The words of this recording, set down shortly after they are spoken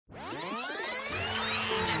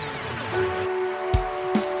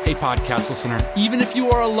Hey, podcast listener, even if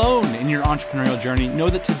you are alone in your entrepreneurial journey, know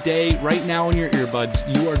that today, right now in your earbuds,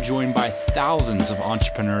 you are joined by thousands of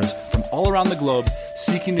entrepreneurs from all around the globe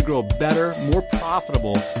seeking to grow better, more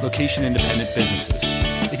profitable, location-independent businesses.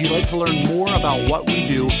 If you'd like to learn more about what we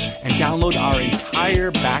do and download our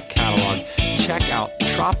entire back catalog, check out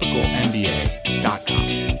tropicalmba.com.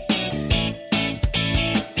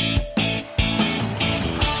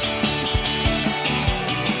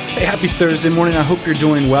 Hey, happy Thursday morning. I hope you're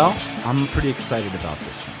doing well. I'm pretty excited about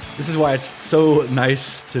this one. This is why it's so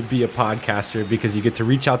nice to be a podcaster, because you get to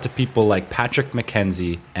reach out to people like Patrick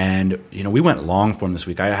McKenzie. And, we went long form this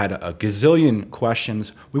week. I had a gazillion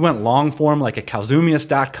questions. We went long form like a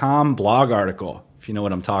Kalzumeus.com blog article, if you know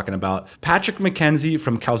what I'm talking about. Patrick McKenzie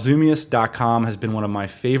from Kalzumeus.com has been one of my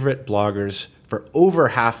favorite bloggers for over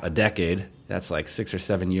half a decade. That's like 6 or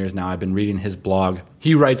 7 years now. I've been reading his blog.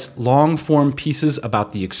 He writes long-form pieces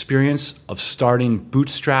about the experience of starting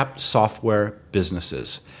bootstrapped software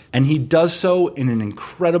businesses. And he does so in an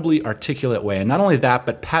incredibly articulate way. And not only that,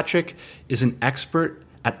 but Patrick is an expert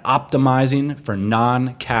at optimizing for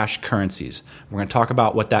non-cash currencies. We're going to talk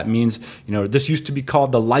about what that means. This used to be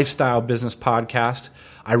called the Lifestyle Business Podcast.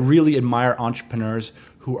 I really admire entrepreneurs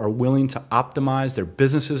who are willing to optimize their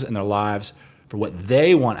businesses and their lives for what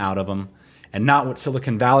they want out of them, and not what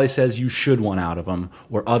Silicon Valley says you should want out of them,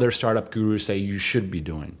 or other startup gurus say you should be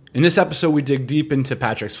doing. In this episode, we dig deep into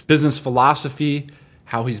Patrick's business philosophy,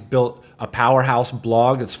 how he's built a powerhouse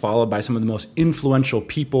blog that's followed by some of the most influential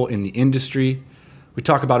people in the industry. We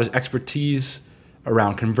talk about his expertise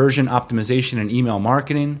around conversion optimization and email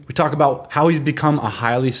marketing. We talk about how he's become a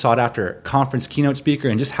highly sought after conference keynote speaker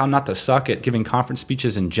and just how not to suck at giving conference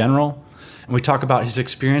speeches in general. And we talk about his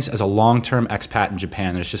experience as a long-term expat in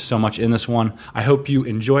Japan. There's just so much in this one. I hope you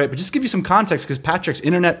enjoy it. But just to give you some context, because Patrick's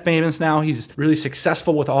internet famous now. He's really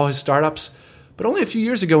successful with all his startups. But only a few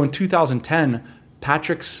years ago in 2010,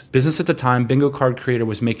 Patrick's business at the time, Bingo Card Creator,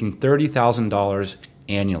 was making $30,000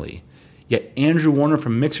 annually. Yet Andrew Warner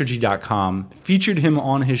from Mixergy.com featured him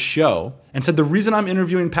on his show and said, the reason I'm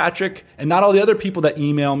interviewing Patrick and not all the other people that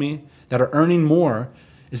email me that are earning more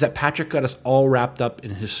is that Patrick got us all wrapped up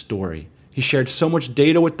in his story. He shared so much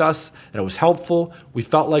data with us that it was helpful. We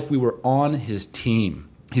felt like we were on his team.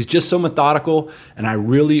 He's just so methodical, and I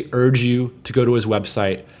really urge you to go to his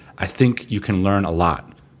website. I think you can learn a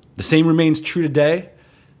lot. The same remains true today,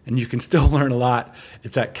 and you can still learn a lot.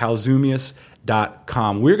 It's at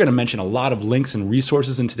Kalzumeus.com. We're going to mention a lot of links and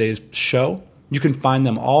resources in today's show. You can find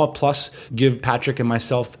them all, plus give Patrick and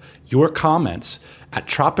myself your comments at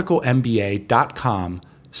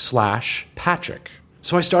tropicalmba.com/Patrick.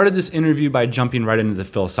 So I started this interview by jumping right into the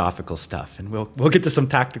philosophical stuff, and we'll get to some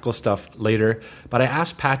tactical stuff later. But I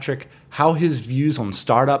asked Patrick how his views on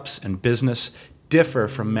startups and business differ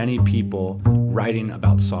from many people writing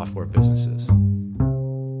about software businesses.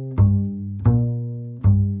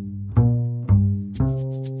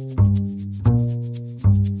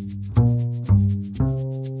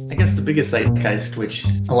 The biggest zeitgeist, which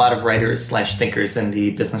a lot of writers / thinkers in the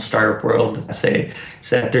business startup world say, is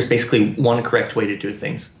that there's basically one correct way to do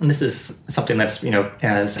things. And this is something that's,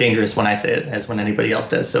 as dangerous when I say it as when anybody else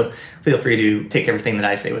does. So feel free to take everything that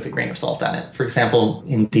I say with a grain of salt on it. For example,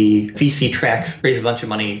 in the VC track, raise a bunch of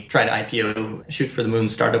money, try to IPO, shoot for the moon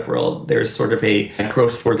startup world, there's sort of a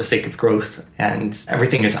growth for the sake of growth, and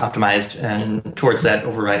everything is optimized and towards that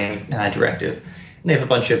overriding directive. And they have a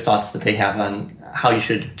bunch of thoughts that they have on how you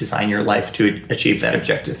should design your life to achieve that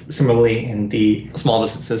objective. Similarly, in the small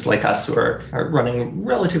businesses like us who are running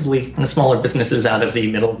relatively smaller businesses out of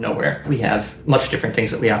the middle of nowhere, we have much different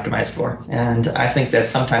things that we optimize for. And I think that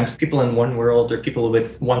sometimes people in one world or people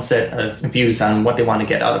with one set of views on what they want to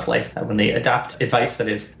get out of life, when they adopt advice that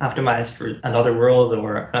is optimized for another world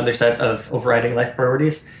or another set of overriding life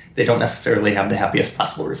priorities, they don't necessarily have the happiest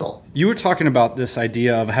possible result. You were talking about this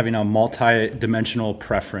idea of having a multi-dimensional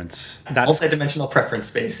preference. Multi-dimensional preference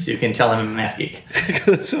space. You can tell I'm a math geek.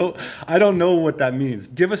 So I don't know what that means.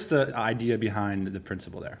 Give us the idea behind the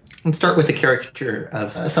principle there. Let's start with a caricature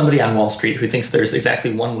of somebody on Wall Street who thinks there's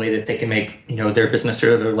exactly one way that they can make their business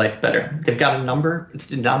or their life better. They've got a number. It's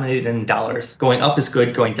denominated in dollars. Going up is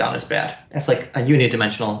good. Going down is bad. That's like a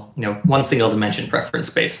unidimensional, one single dimension preference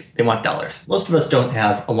space. They want dollars. Most of us don't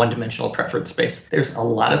have a one-dimensional preference space. There's a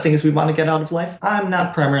lot of things we want to get out of life. I'm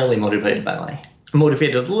not primarily motivated by money.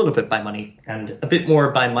 motivated a little bit by money and a bit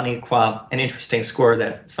more by money qua an interesting score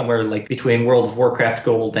that somewhere like between World of Warcraft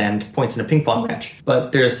gold and points in a ping pong match.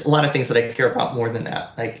 But there's a lot of things that I care about more than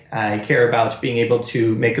that. Like I care about being able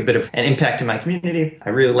to make a bit of an impact in my community. I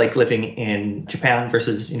really like living in Japan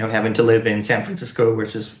versus, having to live in San Francisco,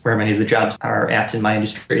 which is where many of the jobs are at in my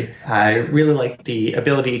industry. I really like the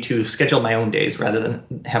ability to schedule my own days rather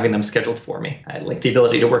than having them scheduled for me. I like the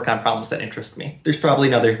ability to work on problems that interest me. There's probably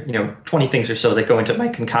another, 20 things or so that go into my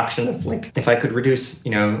concoction of like, if I could reduce,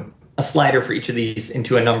 a slider for each of these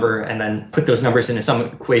into a number and then put those numbers into some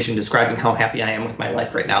equation describing how happy I am with my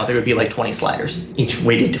life right now, there would be like 20 sliders, each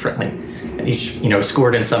weighted differently and each,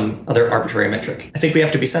 scored in some other arbitrary metric. I think we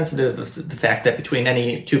have to be sensitive of the fact that between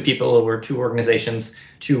any two people or two organizations,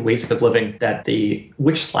 two ways of living, that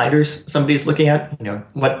which sliders somebody's looking at,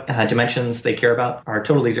 what dimensions they care about are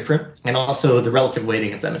totally different. And also the relative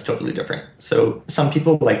weighting of them is totally different. So some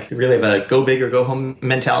people really have a go big or go home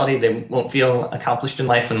mentality. They won't feel accomplished in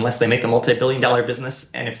life unless they make a multi-billion-dollar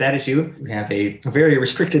business. And if that is you, you have a very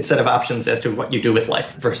restricted set of options as to what you do with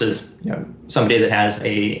life versus, somebody that has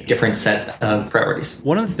a different set of priorities.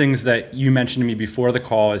 One of the things that you mentioned to me before the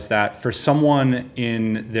call is that for someone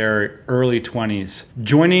in their early 20s,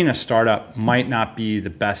 joining a startup might not be the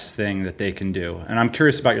best thing that they can do. And I'm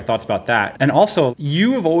curious about your thoughts about that. And also,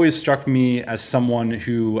 you have always struck me as someone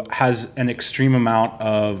who has an extreme amount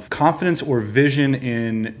of confidence or vision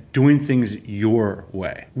in doing things your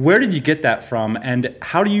way. Where did you get that from? And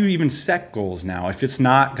how do you even set goals now? If it's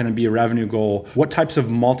not going to be a revenue goal, what types of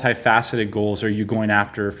multifaceted goals are you going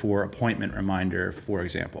after for appointment reminder, for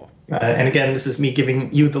example? And again, this is me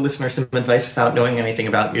giving you, the listener, some advice without knowing anything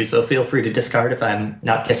about you. So feel free to discard if I'm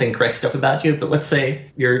not guessing correct stuff about you. But let's say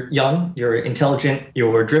you're young, you're intelligent,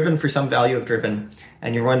 you're driven for some value of driven,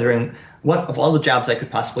 and you're wondering, what of all the jobs I could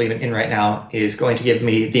possibly be in right now is going to give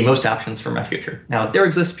me the most options for my future? Now, there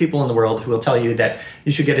exist people in the world who will tell you that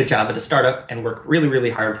you should get a job at a startup and work really,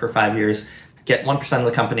 really hard for 5 years, get 1% of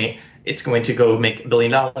the company. It's going to go make $1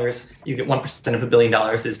 billion. You get 1% of $1 billion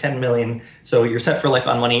is 10 million. So you're set for life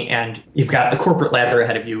on money, and you've got a corporate ladder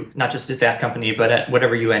ahead of you, not just at that company, but at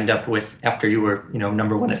whatever you end up with after you were,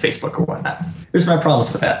 number one at Facebook or whatnot. Here's my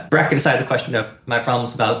problems with that. Bracket aside the question of my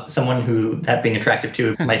problems about someone who that being attractive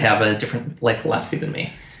to might have a different life philosophy than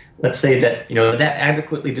me. Let's say that, that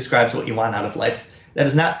adequately describes what you want out of life. That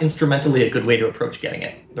is not instrumentally a good way to approach getting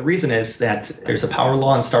it. The reason is that there's a power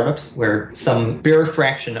law in startups where some bare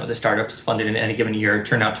fraction of the startups funded in any given year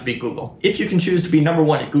turn out to be Google. If you can choose to be number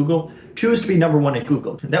one at Google, choose to be number one at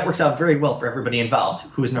Google. That works out very well for everybody involved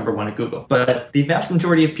who is number one at Google. But the vast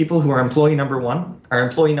majority of people who are employee number one are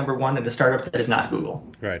employee number one at a startup that is not Google.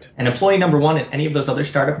 Right. And employee number one at any of those other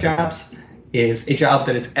startup jobs is a job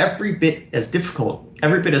that is every bit as difficult,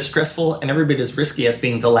 every bit as stressful, and every bit as risky as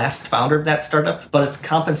being the last founder of that startup, but it's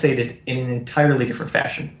compensated in an entirely different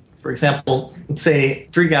fashion. For example, let's say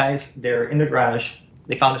 3 guys, they're in the garage,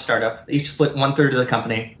 they found a startup, they each split 1/3 of the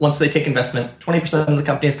company. Once they take investment, 20% of the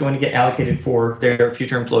company is going to get allocated for their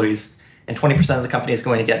future employees, and 20% of the company is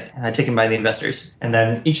going to get taken by the investors. And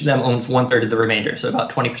then each of them owns 1/3 of the remainder, so about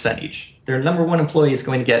 20% each. Their number one employee is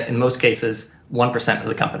going to get, in most cases, 1% of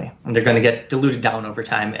the company. And they're going to get diluted down over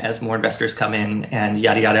time as more investors come in and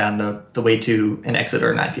yada yada on the way to an exit or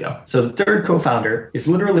an IPO. So the third co-founder is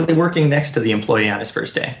literally working next to the employee on his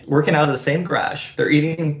first day, working out of the same garage. They're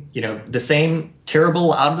eating, the same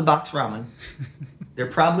terrible out-of-the-box ramen. They're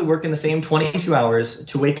probably working the same 22 hours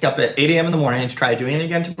to wake up at 8 a.m. in the morning and to try doing it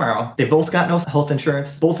again tomorrow. They both got no health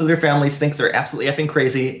insurance. Both of their families think they're absolutely effing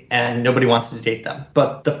crazy and nobody wants to date them.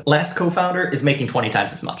 But the last co-founder is making 20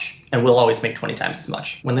 times as much and will always make 20 times as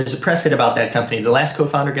much. When there's a press hit about that company, the last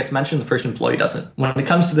co-founder gets mentioned, the first employee doesn't. When it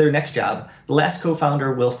comes to their next job, the last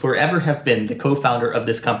co-founder will forever have been the co-founder of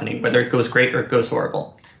this company, whether it goes great or it goes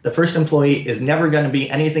horrible. The first employee is never going to be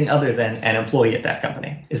anything other than an employee at that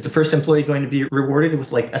company. Is the first employee going to be rewarded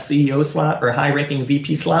with like a CEO slot or a high-ranking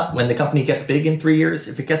VP slot when the company gets big in 3 years?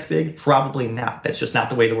 If it gets big, probably not. That's just not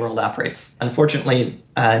the way the world operates. Unfortunately,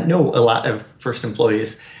 know a lot of first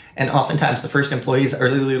employees. And oftentimes the first employees are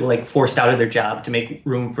literally like forced out of their job to make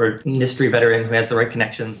room for an industry veteran who has the right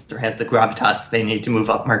connections or has the gravitas they need to move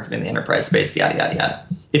up market in the enterprise space, yada, yada, yada.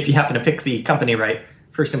 If you happen to pick the company right,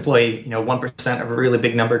 first employee, 1% of a really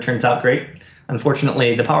big number turns out great.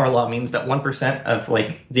 Unfortunately, the power law means that 1% of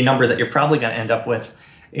like the number that you're probably going to end up with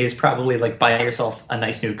is probably like buy yourself a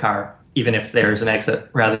nice new car, even if there's an exit,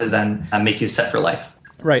 rather than make you set for life.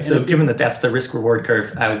 Right. So given that that's the risk reward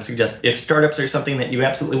curve, I would suggest if startups are something that you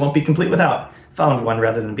absolutely won't be complete without, found one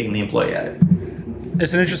rather than being the employee at it.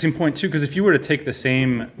 It's an interesting point too, because if you were to take the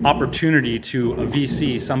same opportunity to a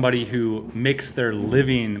VC, somebody who makes their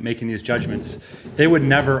living making these judgments, they would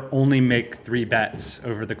never only make 3 bets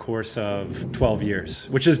over the course of 12 years,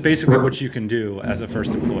 which is basically what you can do as a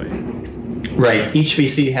first employee. Right. Each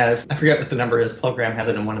VC has, I forget what the number is, Paul Graham has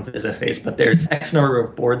it in one of his essays, but there's X number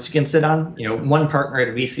of boards you can sit on. One partner at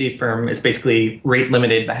a VC firm is basically rate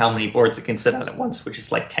limited by how many boards it can sit on at once, which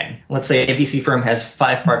is like 10. Let's say a VC firm has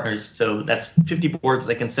 5 partners, so that's 50 boards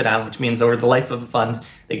they can sit on, which means over the life of the fund,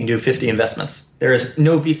 they can do 50 investments. There is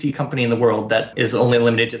no VC company in the world that is only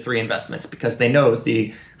limited to 3 investments because they know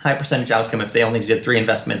the high percentage outcome if they only did 3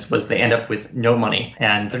 investments was they end up with no money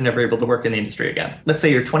and they're never able to work in the industry again. Let's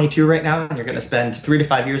say you're 22 right now and you're going to spend 3 to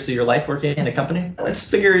 5 years of your life working in a company. Let's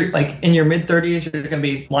figure like in your mid-30s, you're going to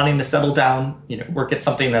be wanting to settle down, work at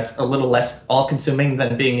something that's a little less all-consuming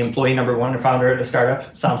than being employee number 1 or founder at a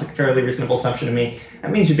startup. Sounds like a fairly reasonable assumption to me. That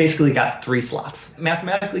means you basically got 3 slots.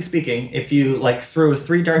 Mathematically speaking, if you throw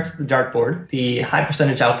 3 darts at the dartboard, the high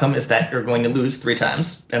percentage outcome is that you're going to lose 3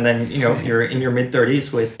 times. And then, you're in your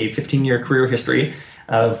mid-30s with a 15-year career history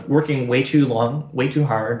of working way too long, way too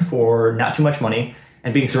hard for not too much money,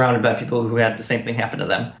 and being surrounded by people who had the same thing happen to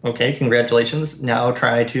them. Okay, congratulations. Now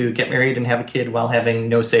try to get married and have a kid while having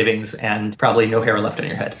no savings and probably no hair left on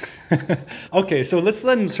your head. Okay, so let's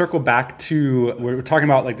then circle back to, we're talking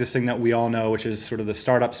about like this thing that we all know, which is sort of the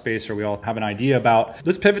startup space, or we all have an idea about.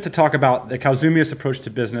 Let's pivot to talk about the Kalzumeus approach to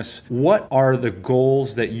business. What are the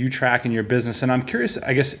goals that you track in your business? And I'm curious,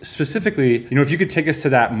 I guess specifically, if you could take us to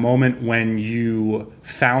that moment when you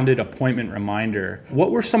founded Appointment Reminder. What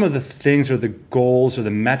were some of the things or the goals or the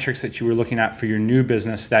metrics that you were looking at for your new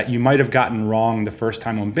business that you might have gotten wrong the first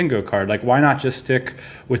time on Bingo Card? Like, why not just stick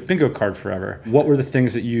with Bingo Card forever? What were the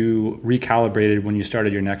things that you recalibrated when you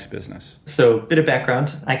started your next business? So, bit of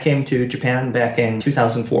background. I came to Japan back in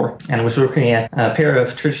 2004 and was working at a pair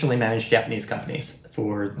of traditionally managed Japanese companies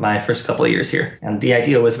for my first couple of years here. And the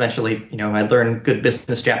idea was eventually, I'd learn good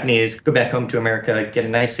business Japanese, go back home to America, get a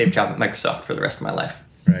nice safe job at Microsoft for the rest of my life.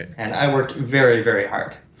 Right. And I worked very, very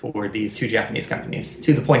hard for these 2 Japanese companies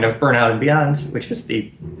to the point of burnout and beyond, which is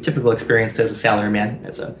the typical experience as a salaryman,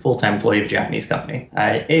 as a full-time employee of a Japanese company.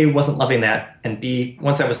 I, A, wasn't loving that, and B,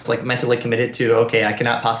 once I was mentally committed to, okay, I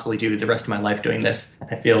cannot possibly do the rest of my life doing this,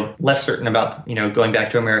 I feel less certain about, going back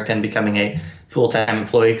to America and becoming a full-time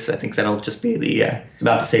employee, because I think that'll just be the,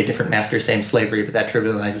 about to say different master, same slavery, but that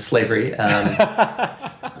trivializes slavery.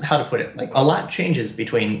 How to put it? A lot changes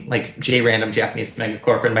between J-Random, Japanese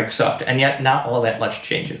megacorp, and Microsoft, and yet not all that much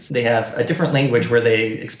changes. They have a different language where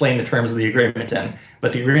they explain the terms of the agreement in,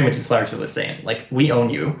 but the agreement is largely the same. We own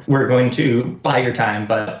you. We're going to buy your time,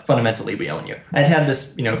 but fundamentally we own you. I'd had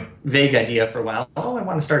this, vague idea for a while. Oh, I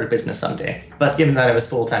want to start a business someday. But given that I was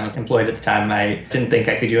full-time employed at the time, I didn't think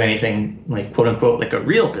I could do anything quote unquote, a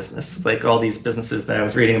real business, all these businesses that I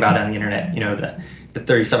was reading about on the internet, the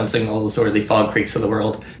 37 Signals or the Fog Creeks of the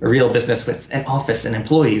world, a real business with an office and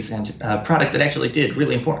employees and a product that actually did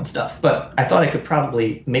really important stuff. But I thought I could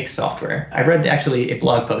probably make software. I read actually a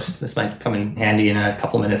blog post. This might come in handy in a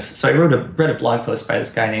couple minutes. So I read a blog post by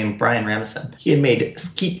this guy named Brian Ramison. He had made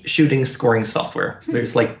skeet shooting scoring software.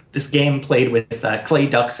 There's this game played with clay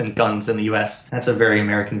ducks and guns in the US. That's a very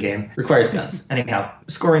American game. Requires guns. Anyhow,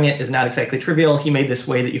 scoring it is not exactly trivial. He made this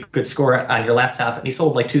way that you could score it on your laptop, and he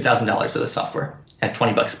sold $2,000 of the software at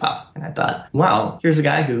 $20 a pop. And I thought, wow, here's a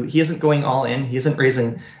guy who, he isn't going all in. He isn't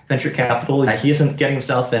raising venture capital. He isn't getting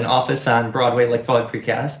himself an office on Broadway like Fog Creek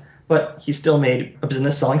has, but he still made a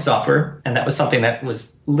business selling software. And that was something that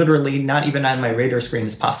was literally not even on my radar screen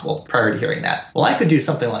as possible prior to hearing that. Well, I could do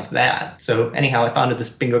something like that. So anyhow, I founded this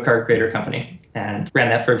Bingo Card Creator company and ran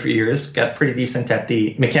that for a few years, got pretty decent at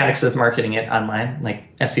the mechanics of marketing it online,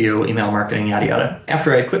 SEO, email marketing, yada, yada.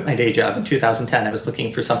 After I quit my day job in 2010, I was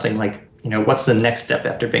looking for something what's the next step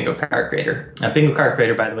after Bingo Card Creator? Bingo Card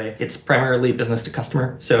Creator, by the way, it's primarily business to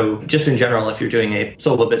customer. So just in general, if you're doing a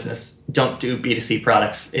solo business, don't do B2C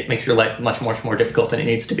products. It makes your life much more difficult than it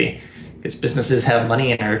needs to be. Because businesses have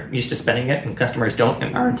money and are used to spending it, and customers don't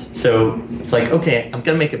and aren't. So it's okay, I'm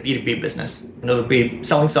going to make a B2B business. And it'll be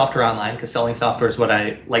selling software online, because selling software is what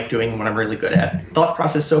I like doing and what I'm really good at. Thought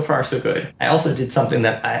process so far, so good. I also did something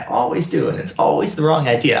that I always do, and it's always the wrong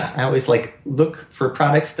idea. I always look for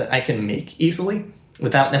products that I can make easily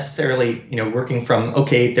without necessarily, working from,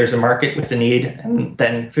 okay, there's a market with a need, and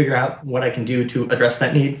then figure out what I can do to address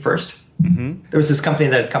that need first. There was this company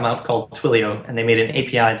that had come out called Twilio, and they made an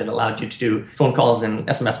API that allowed you to do phone calls and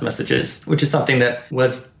SMS messages, which is something that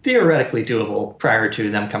was theoretically doable prior to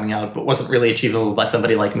them coming out, but wasn't really achievable by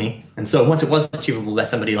somebody like me. And so once it was achievable by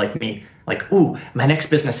somebody like me, like, ooh, my next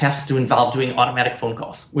business has to involve doing automatic phone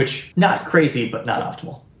calls, which not crazy, but not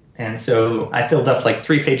optimal. And so I filled up like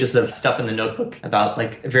 3 pages of stuff in the notebook about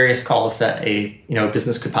like various calls that a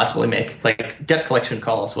business could possibly make, like debt collection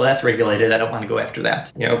calls. Well, that's regulated. I don't want to go after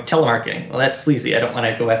that. Telemarketing. Well, that's sleazy. I don't want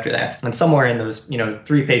to go after that. And somewhere in those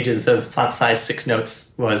 3 pages of font size 6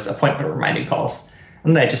 notes was appointment reminding calls.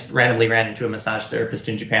 And then I just randomly ran into a massage therapist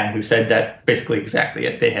in Japan who said that basically exactly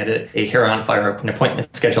it. They had a hair on fire, an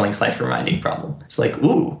appointment scheduling / reminding problem. It's like,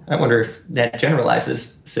 ooh, I wonder if that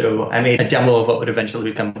generalizes. So I made a demo of what would eventually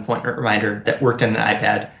become an appointment reminder that worked on an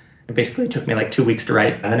iPad. It basically took me like 2 weeks to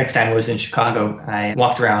write. And the next time I was in Chicago, I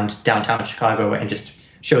walked around downtown Chicago and just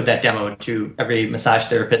showed that demo to every massage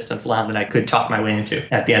therapist and salon that I could talk my way into.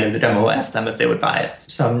 At the end of the demo, I asked them if they would buy it.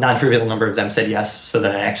 Some non-trivial number of them said yes, so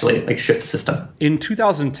then I actually shipped the system. In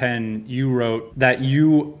 2010, you wrote that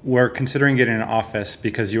you were considering getting an office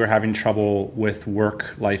because you were having trouble with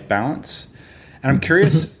work-life balance. And I'm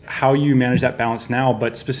curious how you manage that balance now,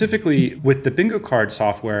 but specifically with the bingo card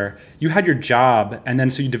software, you had your job, and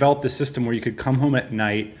then so you developed this system where you could come home at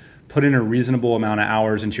night, put in a reasonable amount of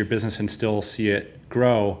hours into your business and still see it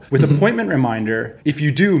grow. With appointment reminder, if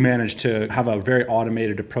you do manage to have a very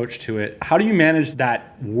automated approach to it, how do you manage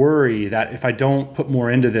that worry that if I don't put more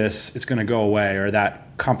into this, it's going to go away, or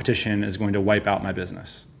that competition is going to wipe out my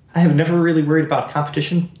business? I have never really worried about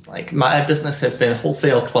competition. Like, my business has been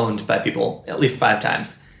wholesale cloned by people at least 5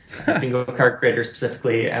 times. Bingo card creator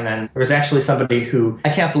specifically. And then there was actually somebody who,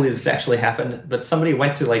 I can't believe this actually happened, but somebody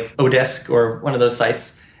went to like Odesk or one of those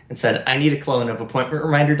sites and said, I need a clone of appointment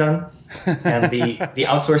reminder done. And the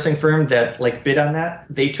outsourcing firm that bid on that,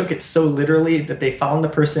 they took it so literally that they found the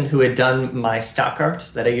person who had done my stock art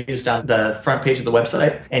that I used on the front page of the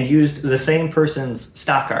website and used the same person's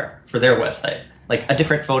stock art for their website. Like a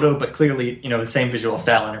different photo, but clearly, the same visual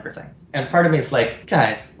style and everything. And part of me is like,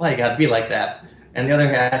 guys, why you gotta be like that? And the other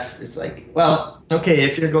half is like, well, okay,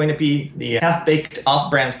 if you're going to be the half-baked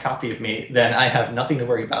off-brand copy of me, then I have nothing to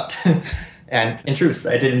worry about. And in truth,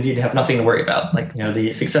 I did indeed have nothing to worry about.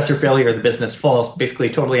 The success or failure of the business falls basically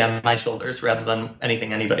totally on my shoulders rather than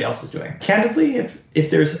anything anybody else is doing. Candidly,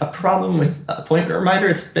 if there's a problem with appointment reminder,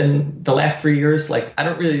 it's been the last 3 years. I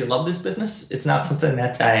don't really love this business. It's not something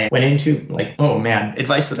that I went into oh man,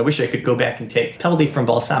 advice that I wish I could go back and take. Peldy from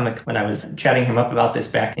Balsamiq, when I was chatting him up about this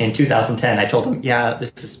back in 2010, I told him, yeah,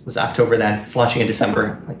 was October then. It's launching in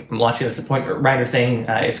December. I'm launching this appointment reminder thing.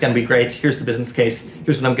 It's going to be great. Here's the business case.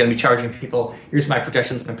 Here's what I'm going to be charging people. Here's my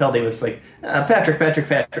projections. And Peldy was like,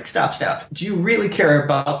 Patrick, stop. Do you really care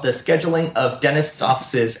about the scheduling of dentists'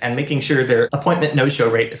 offices and making sure their appointment no-show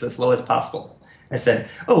rate is as low as possible? I said,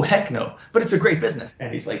 oh, heck no, but it's a great business.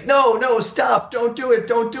 And he's like, no, stop, don't do it.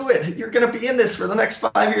 You're going to be in this for the next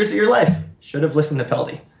 5 years of your life. Should have listened to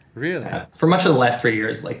Peldy. Really? For much of the last 3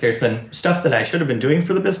 years, there's been stuff that I should have been doing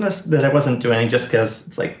for the business that I wasn't doing just because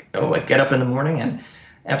it's I get up in the morning and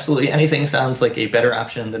absolutely anything sounds like a better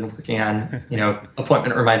option than working on,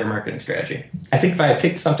 appointment reminder marketing strategy. I think if I had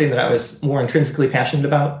picked something that I was more intrinsically passionate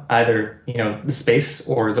about, either, the space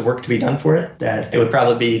or the work to be done for it, that it would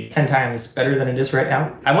probably be 10 times better than it is right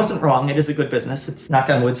now. I wasn't wrong. It is a good business. It's, knock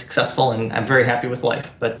on wood, successful, and I'm very happy with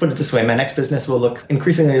life. But put it this way, my next business will look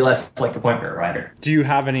increasingly less like appointment reminder. Do you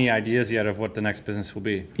have any ideas yet of what the next business will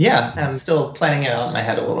be? Yeah, I'm still planning it out in my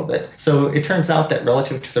head a little bit. So it turns out that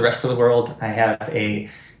relative to the rest of the world, I have a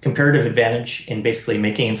comparative advantage in basically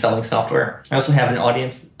making and selling software. I also have an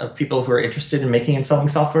audience of people who are interested in making and selling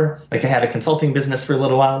software. I had a consulting business for a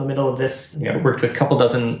little while in the middle of this, worked with a couple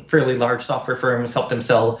dozen fairly large software firms, helped them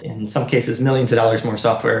sell, in some cases, millions of dollars more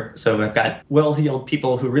software. So I've got well-heeled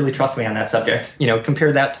people who really trust me on that subject.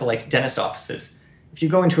 Compare that to dentist offices. If you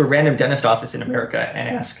go into a random dentist office in America and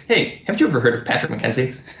ask, hey, have you ever heard of Patrick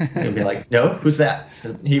McKenzie? You'll be like, no, who's that?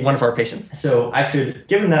 Is he one of our patients? So I should,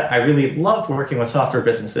 given that I really love working with software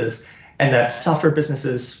businesses and that software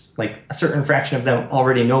businesses, a certain fraction of them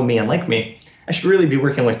already know me and like me, I should really be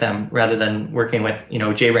working with them rather than working with,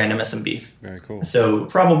 J-random SMBs. Very cool. So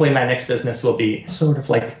probably my next business will be sort of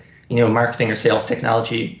marketing or sales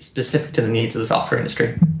technology specific to the needs of the software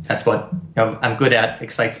industry. That's what I'm good at,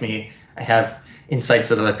 excites me. I have insights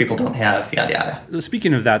that other people don't have, yada, yada.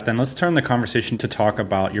 Speaking of that, then, let's turn the conversation to talk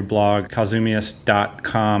about your blog,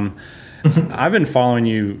 Kalzumeus.com. I've been following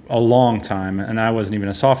you a long time, and I wasn't even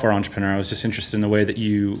a software entrepreneur. I was just interested in the way that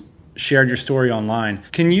you shared your story online.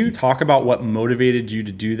 Can you talk about what motivated you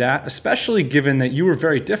to do that, especially given that you were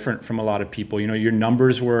very different from a lot of people? Your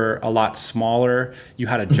numbers were a lot smaller. You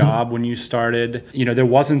had a job when you started. There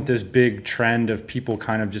wasn't this big trend of people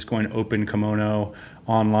kind of just going open kimono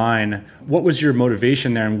online. What was your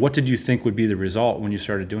motivation there, and what did you think would be the result when you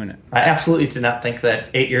started doing it? I absolutely did not think that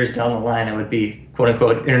 8 years down the line I would be quote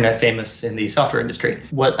unquote internet famous in the software industry.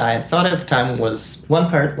 What I thought at the time was one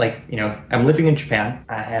part, I'm living in Japan.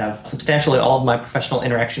 I have substantially all of my professional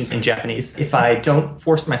interactions in Japanese. If I don't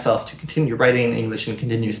force myself to continue writing in English and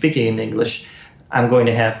continue speaking in English, I'm going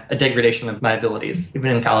to have a degradation of my abilities.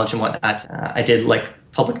 Even in college and whatnot, I did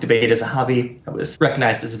public debate as a hobby. I was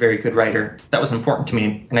recognized as a very good writer. That was important to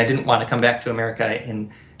me. And I didn't want to come back to America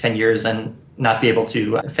in 10 years and not be able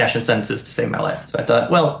to fashion sentences to save my life. So I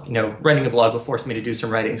thought, writing a blog will force me to do some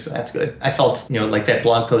writing, so that's good. I felt, like that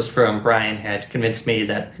blog post from Brian had convinced me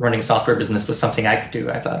that running a software business was something I could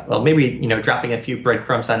do. I thought, well, maybe, dropping a few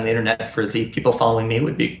breadcrumbs on the internet for the people following me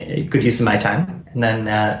would be a good use of my time. And then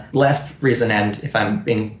last reason, and if I'm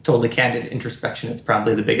being totally candid, introspection is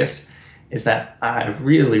probably the biggest, is that I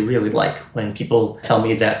really, really like when people tell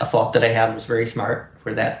me that a thought that I had was very smart,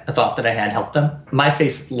 or that a thought that I had helped them. My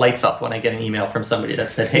face lights up when I get an email from somebody that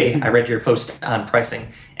said, hey, I read your post on pricing,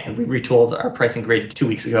 and we retooled our pricing grid 2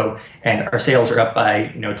 weeks ago, and our sales are up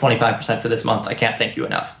by 25% for this month. I can't thank you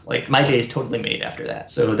enough. My day is totally made after that.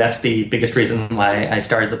 So that's the biggest reason why I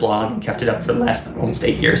started the blog and kept it up for the last almost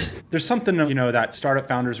 8 years. There's something, that startup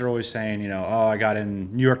founders are always saying, I got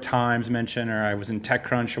in New York Times mention, or I was in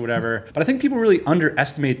TechCrunch or whatever. But I think people really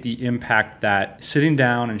underestimate the impact that sitting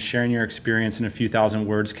down and sharing your experience in a few thousand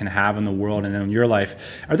words can have in the world and in your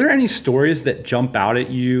life. Are there any stories that jump out at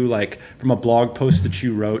you, from a blog post that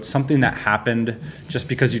you wrote, something that happened just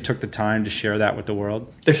because you took the time to share that with the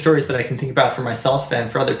world? There's stories that I can think about for myself and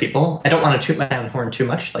for other people. I don't want to toot my own horn too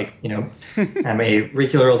much. I'm a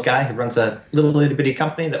regular old guy who runs a little itty bitty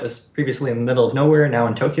company that was previously in the middle of nowhere, now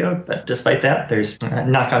in Tokyo. But despite that, there's,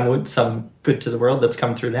 knock on wood, some good to the world that's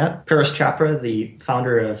come through that. Paras Chopra, the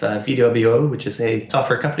founder of VWO, which is a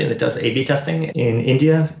software company that does A/B testing in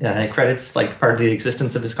India, credits part of the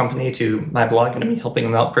existence of his company to my blog and me helping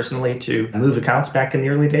him out personally to move accounts back in the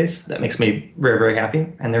early days. That makes me very, very happy.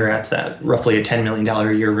 And they're at roughly a $10 million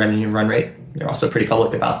a year revenue run rate. They're also pretty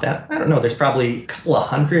public about that. I don't know, there's probably a couple of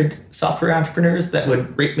hundred software entrepreneurs that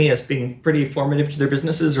would rate me as being pretty formative to their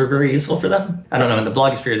businesses or very useful for them. I don't know, in the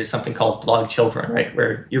blogosphere, there's something called blog children, right?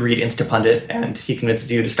 Where you read Instapundit and he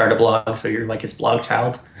convinces you to start a blog, so you're like his blog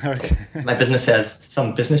child. Okay. My business has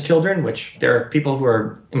some business children, which there are people who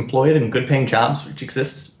are employed in good paying jobs, which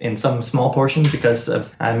exists in some small portion because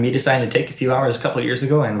of me deciding to take a few hours a couple of years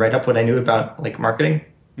ago and write up what I knew about marketing.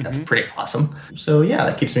 That's pretty awesome. So yeah,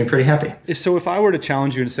 that keeps me pretty happy. So if I were to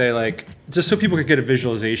challenge you and say just so people could get a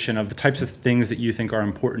visualization of the types of things that you think are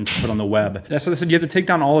important to put on the web. So they said you have to take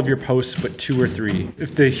down all of your posts, but 2 or 3.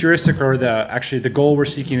 If the heuristic or the goal we're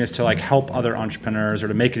seeking is to help other entrepreneurs or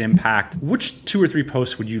to make an impact, which 2 or 3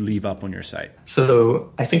 posts would you leave up on your site?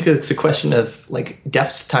 So I think it's a question of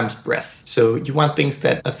depth times breadth. So you want things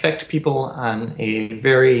that affect people on a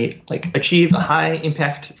very achieve a high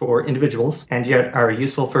impact for individuals and yet are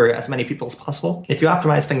useful for as many people as possible. If you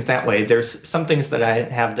optimize things that way, there's some things that I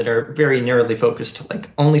have that are very narrowly focused,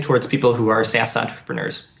 only towards people who are SaaS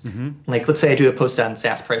entrepreneurs. Let's say I do a post on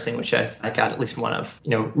SaaS pricing, which I got at least one of.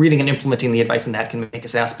 Reading and implementing the advice in that can make a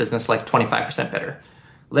SaaS business 25% better.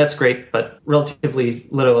 Well, that's great, but relatively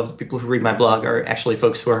little of the people who read my blog are actually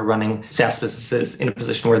folks who are running SaaS businesses in a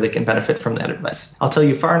position where they can benefit from that advice. I'll tell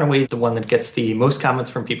you far and away the one that gets the most comments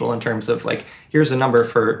from people in terms of here's a number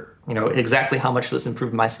for exactly how much this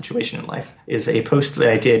improved my situation in life, is a post that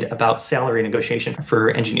I did about salary negotiation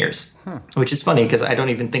for engineers, which is funny because I don't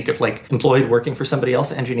even think of employed working for somebody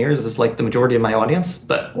else engineers as the majority of my audience,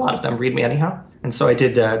 but a lot of them read me anyhow. And so I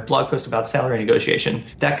did a blog post about salary negotiation.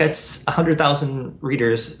 That gets 100,000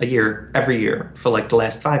 readers a year, every year for the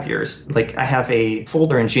last 5 years. I have a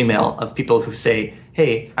folder in Gmail of people who say,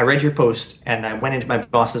 hey, I read your post and I went into my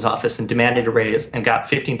boss's office and demanded a raise and got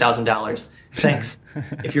 $15,000. Thanks.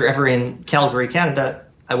 If you're ever in Calgary, Canada,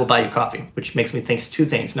 I will buy you coffee, which makes me think 2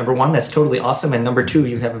 things. Number 1, that's totally awesome. And number 2,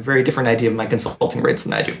 you have a very different idea of my consulting rates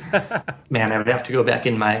than I do. Man, I would have to go back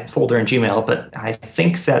in my folder in Gmail. But I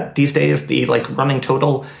think that these days, the running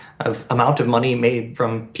total of amount of money made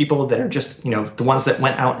from people that are just, the ones that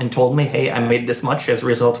went out and told me, hey, I made this much as a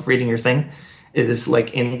result of reading your thing, is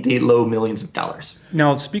in the low millions of dollars.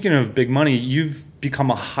 Now, speaking of big money, you've become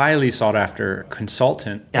a highly sought after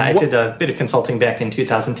consultant. Yeah, I did a bit of consulting back in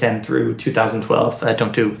 2010 through 2012. I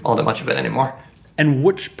don't do all that much of it anymore. And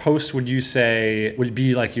which post would you say would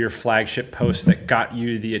be like your flagship post that got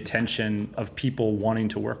you the attention of people wanting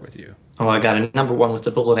to work with you? Oh, I got a number one with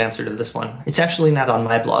the bullet answer to this one. It's actually not on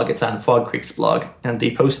my blog. It's on Fog Creek's blog. And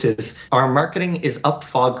the post is, "Our marketing is up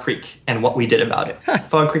Fog Creek and what we did about it."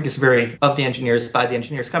 Fog Creek is very of the engineers, by the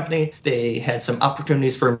engineers company. They had some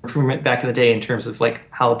opportunities for improvement back in the day in terms of like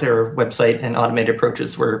how their website and automated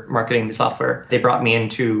approaches were marketing the software. They brought me in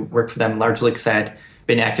to work for them largely because I had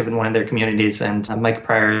been active in one of their communities, and Mike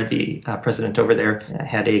Pryor, the president over there,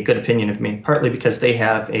 had a good opinion of me, partly because they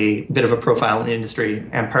have a bit of a profile in the industry,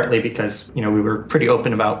 and partly because, we were pretty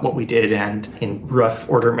open about what we did and in rough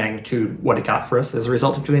order of magnitude what it got for us as a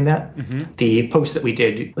result of doing that. Mm-hmm. The post that we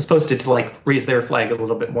did was posted to like raise their flag a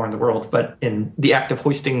little bit more in the world, but in the act of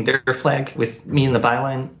hoisting their flag with me in the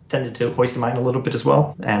byline, tended to hoist mine a little bit as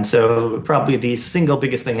well. And so probably the single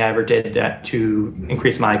biggest thing I ever did that to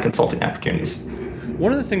increase my consulting opportunities.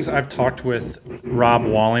 One of the things I've talked with Rob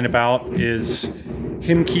Walling about is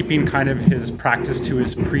him keeping kind of his practice to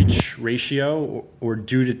his preach ratio or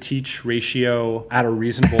do to teach ratio at a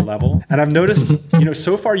reasonable level. And I've noticed,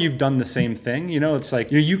 so far you've done the same thing. It's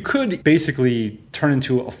like, you could basically turn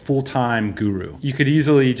into a full-time guru. You could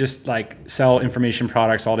easily just like sell information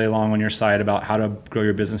products all day long on your site about how to grow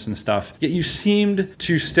your business and stuff. Yet you seemed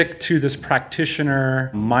to stick to this practitioner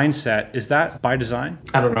mindset. Is that by design?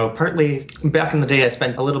 I don't know. Partly back in the day, I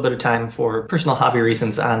spent a little bit of time for personal hobby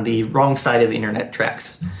reasons on the wrong side of the internet tracks,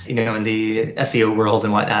 in the SEO world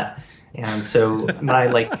and whatnot. And so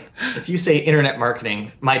if you say internet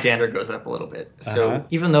marketing, my dander goes up a little bit. So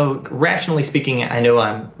even though rationally speaking, I know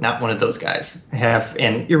I'm not one of those guys, I have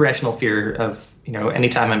an irrational fear of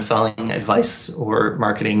anytime I'm selling advice or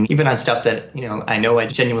marketing, even on stuff that, I know I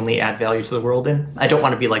genuinely add value to the world in, I don't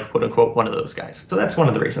want to be like, quote unquote, one of those guys. So that's one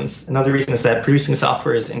of the reasons. Another reason is that producing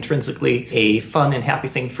software is intrinsically a fun and happy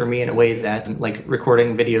thing for me in a way that like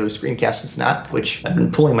recording video screencasts is not, which I've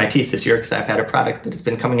been pulling my teeth this year because I've had a product that has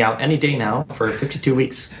been coming out any day now for 52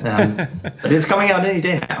 weeks. But it's coming out any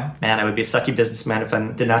day now. Man, I would be a sucky businessman if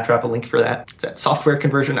I did not drop a link for that. It's at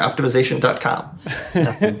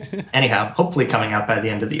softwareconversionoptimization.com. Anyhow, hopefully coming out by the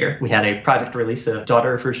end of the year. We had a product release of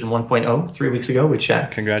Daughter version 1.0 3 weeks ago, which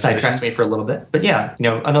sidetracked me for a little bit. But yeah,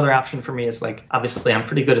 another option for me is like, obviously I'm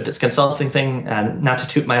pretty good at this consulting thing, and not to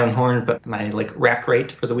toot my own horn, but my like rack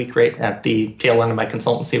rate for the week rate at the tail end of my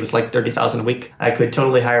consultancy was like $30,000 a week. I could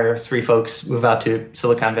totally hire 3 folks, move out to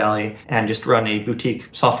Silicon Valley, and just run a boutique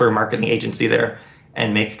software marketing agency there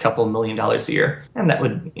and make a couple $1 million a year. And that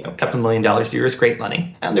would, a couple $1 million a year is great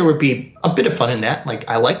money. And there would be a bit of fun in that. Like,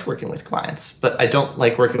 I liked working with clients, but I don't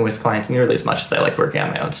like working with clients nearly as much as I like working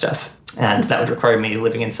on my own stuff. And that would require me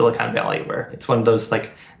living in Silicon Valley, where it's one of those,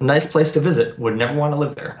 like, nice place to visit. Would never want to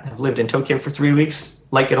live there. I've lived in Tokyo for 3 weeks.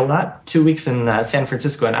 Like it a lot. 2 weeks in San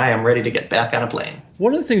Francisco, and I am ready to get back on a plane.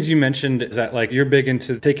 One of the things you mentioned is that like you're big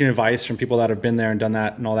into taking advice from people that have been there and done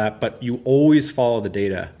that and all that, but you always follow the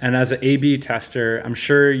data. And as an A/B tester, I'm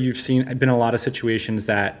sure you've been in a lot of situations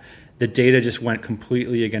that the data just went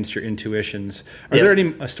completely against your intuitions. Are there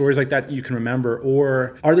any stories like that you can remember?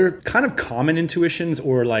 Or are there kind of common intuitions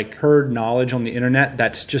or like heard knowledge on the internet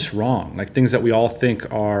that's just wrong? Like things that we all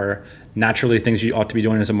think are naturally things you ought to be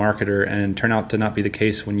doing as a marketer and turn out to not be the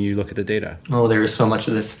case when you look at the data? Oh, there is so much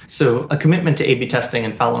of this. So a commitment to A/B testing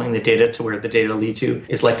and following the data to where the data lead to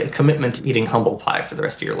is like a commitment to eating humble pie for the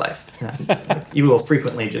rest of your life. You will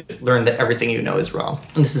frequently just learn that everything you know is wrong.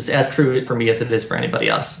 And this is as true for me as it is for anybody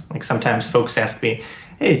else. Like sometimes folks ask me,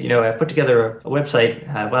 hey, I put together a website,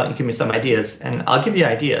 why don't you give me some ideas? And I'll give you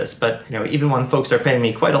ideas, but even when folks are paying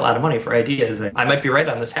me quite a lot of money for ideas, I might be right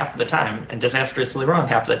on this half of the time and disastrously wrong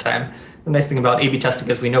half of the time. The nice thing about A/B testing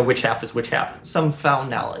is we know which half is which half. Some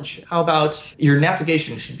found knowledge. How about your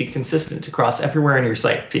navigation should be consistent across everywhere on your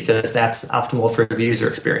site because that's optimal for the user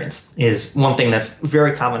experience, is one thing that's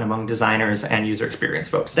very common among designers and user experience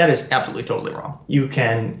folks. That is absolutely totally wrong. You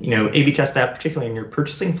can, A/B test that, particularly in your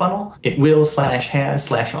purchasing funnel. It will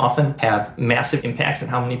 / often have massive impacts on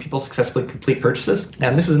how many people successfully complete purchases.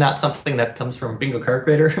 And this is not something that comes from Bingo Card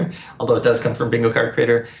Creator, although it does come from Bingo Card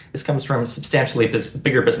Creator. This comes from substantially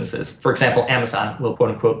bigger businesses. For example, Amazon will quote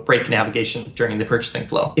unquote break navigation during the purchasing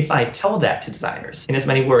flow. If I tell that to designers in as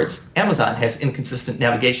many words, Amazon has inconsistent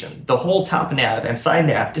navigation. The whole top nav and side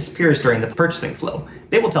nav disappears during the purchasing flow.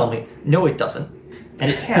 They will tell me, no, it doesn't.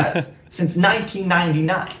 And it has since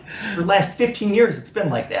 1999. For the last 15 years, it's been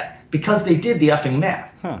like that because they did the effing math.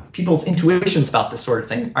 People's intuitions about this sort of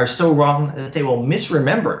thing are so wrong that they will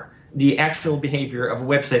misremember the actual behavior of a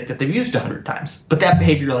website that they've used 100 times. But that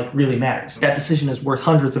behavior really matters. That decision is worth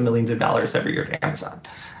hundreds of millions of dollars every year to Amazon.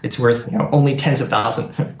 it's worth only tens of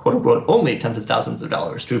thousands, quote unquote, only tens of thousands of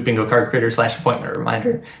dollars to a bingo card creator / appointment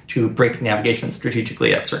reminder to break navigation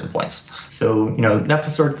strategically at certain points. So, that's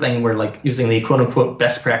the sort of thing where like using the quote unquote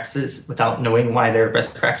best practices without knowing why they're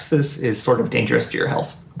best practices is sort of dangerous to your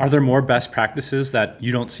health. Are there more best practices that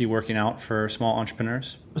you don't see working out for small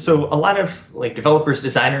entrepreneurs? So a lot of like developers,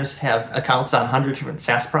 designers have accounts on 100 different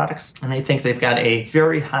SaaS products, and they think they've got a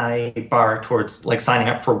very high bar towards like signing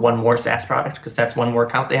up for one more SaaS product because that's one more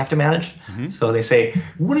account they have to manage. Mm-hmm. So they say,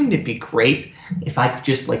 wouldn't it be great if I could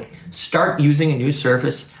just like start using a new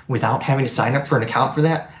service without having to sign up for an account for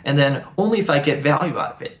that? And then only if I get value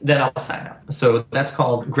out of it, then I'll sign up. So that's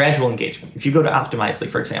called gradual engagement. If you go to Optimizely,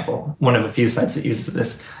 for example, one of a few sites that uses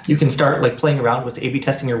this, you can start like playing around with A/B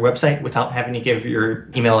testing your website without having to give your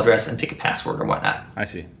email address and pick a password or whatnot. I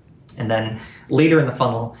see. And then later in the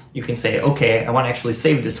funnel, you can say, okay, I want to actually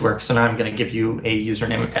save this work, so now I'm going to give you a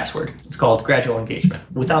username and password. It's called gradual engagement.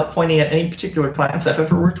 Without pointing at any particular clients I've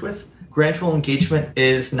ever worked with, gradual engagement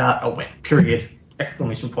is not a win, period.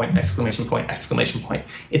 Exclamation point, exclamation point, exclamation point.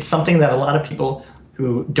 It's something that a lot of people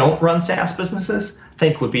who don't run SaaS businesses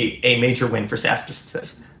think would be a major win for SaaS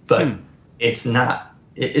businesses. But it's not.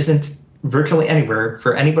 It isn't virtually anywhere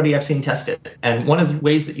for anybody I've seen test it. And one of the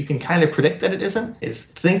ways that you can kind of predict that it isn't is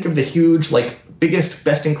think of the huge, like, biggest,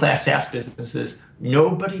 best-in-class SaaS businesses.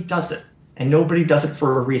 Nobody does it. And nobody does it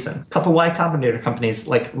for a reason. A couple Y Combinator companies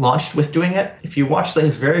like launched with doing it. If you watch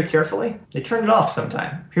things very carefully, they turn it off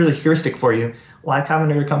sometime. Here's a heuristic for you. Y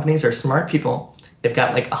Combinator companies are smart people. They've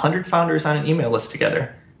got like 100 founders on an email list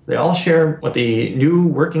together. They all share what the new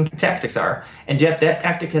working tactics are. And yet that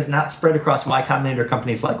tactic has not spread across Y Combinator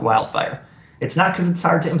companies like wildfire. It's not because it's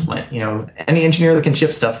hard to implement. Any engineer that can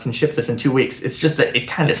ship stuff can ship this in 2 weeks. It's just that it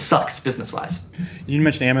kind of sucks business-wise. You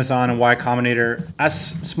mentioned Amazon and Y Combinator. As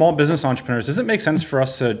small business entrepreneurs, does it make sense for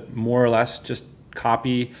us to more or less just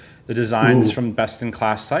copy the designs from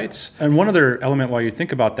best-in-class sites? And one other element while you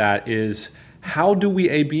think about that is, how do we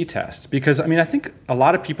A/B test? Because, I think a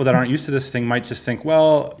lot of people that aren't used to this thing might just think,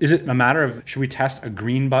 well, is it a matter of should we test a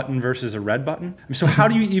green button versus a red button? So how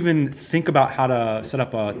do you even think about how to set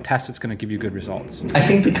up a test that's going to give you good results? I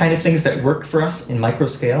think the kind of things that work for us in micro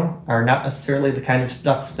scale are not necessarily the kind of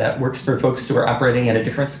stuff that works for folks who are operating at a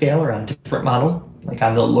different scale or on a different model, like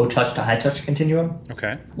on the low touch to high touch continuum.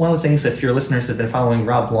 Okay. One of the things, if your listeners have been following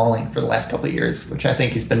Rob Walling for the last couple of years, which I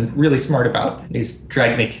think he's been really smart about, he's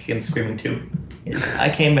dragged me kicking and screaming too. I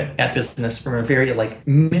came at business from a very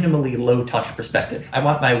minimally low touch perspective. I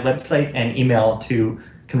want my website and email to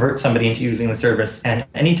convert somebody into using the service. And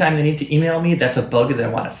anytime they need to email me, that's a bug that I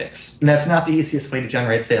want to fix. And that's not the easiest way to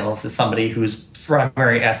generate sales, is somebody whose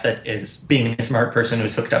primary asset is being a smart person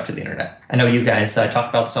who's hooked up to the internet. I know you guys talk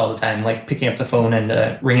about this all the time, like picking up the phone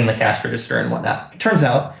and ringing the cash register and whatnot. It turns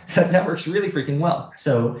out that works really freaking well.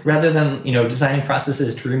 So rather than designing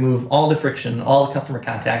processes to remove all the friction, all the customer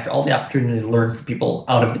contact, all the opportunity to learn for people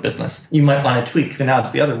out of the business, you might want to tweak the knobs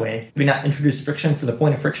the other way. Maybe not introduce friction for the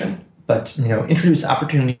point of friction, but introduce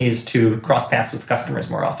opportunities to cross paths with customers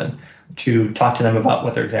more often, to talk to them about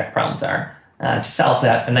what their exact problems are, to solve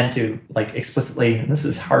that, and then to explicitly, and this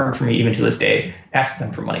is hard for me even to this day, ask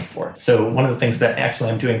them for money for it. So one of the things that actually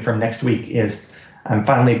I'm doing from next week is I'm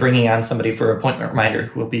finally bringing on somebody for appointment reminder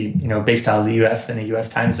who will be based out of the US in a US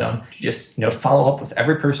time zone to just follow up with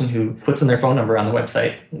every person who puts in their phone number on the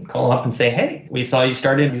website and call them up and say, hey, we saw you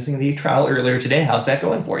started using the trial earlier today. How's that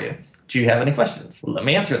going for you? Do you have any questions? Let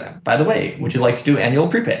me answer them. By the way, would you like to do annual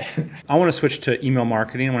prepay? I want to switch to email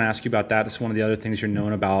marketing. I want to ask you about that. It's one of the other things you're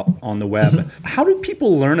known about on the web. How do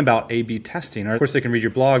people learn about A/B testing? Or, of course, they can read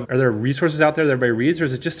your blog. Are there resources out there that everybody reads, or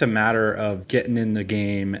is it just a matter of getting in the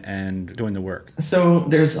game and doing the work? So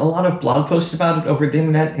there's a lot of blog posts about it over the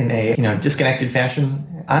internet in a disconnected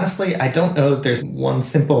fashion. Honestly, I don't know that there's one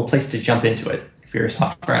simple place to jump into it. If you're a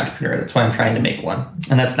software entrepreneur, that's why I'm trying to make one.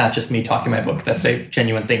 And that's not just me talking my book. That's a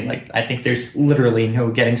genuine thing. I think there's literally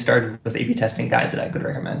no getting started with A/B testing guide that I could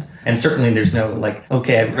recommend. And certainly there's no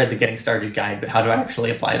okay, I've read the getting started guide, but how do I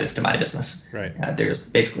actually apply this to my business? Right. There's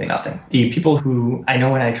basically nothing. The people who I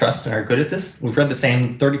know and I trust and are good at this, we've read the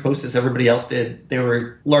same 30 posts as everybody else did. They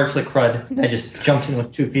were largely crud. I just jumped in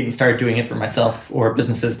with 2 feet and started doing it for myself or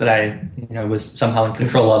businesses that I was somehow in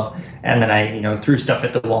control of. And then I threw stuff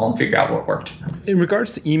at the wall and figured out what worked. In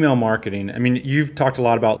regards to email marketing, you've talked a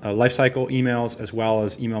lot about lifecycle emails as well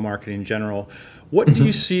as email marketing in general. What do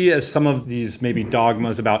you see as some of these maybe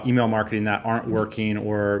dogmas about email marketing that aren't working,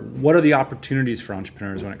 or what are the opportunities for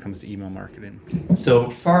entrepreneurs when it comes to email marketing? So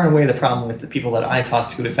far and away, the problem with the people that I talk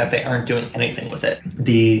to is that they aren't doing anything with it.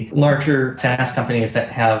 The larger SaaS companies that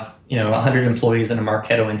have 100 employees in a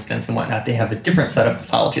Marketo instance and whatnot, they have a different set of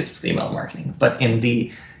pathologies with email marketing. But in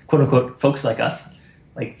the quote unquote folks like us.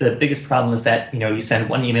 Like the biggest problem is that, you send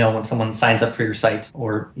one email when someone signs up for your site,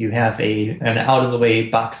 or you have an out of the way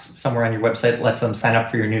box somewhere on your website that lets them sign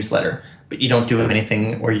up for your newsletter, but you don't do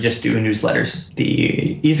anything, or you just do newsletters.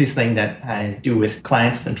 The easiest thing that I do with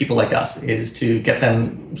clients and people like us is to get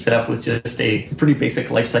them set up with just a pretty basic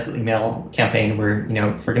lifecycle email campaign where,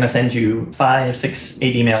 we're going to send you 5, 6,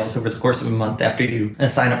 8 emails over the course of a month after you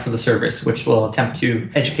sign up for the service, which will attempt to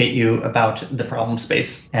educate you about the problem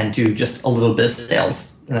space and do just a little bit of sales.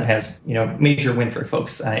 And that has, major win for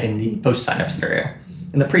folks in the post-sign-up scenario.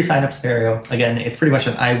 In the pre-sign-up scenario, again, it's pretty much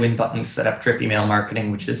an I win button to set up drip email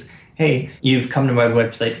marketing, which is, hey, you've come to my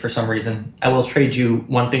website for some reason. I will trade you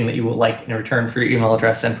one thing that you will like in return for your email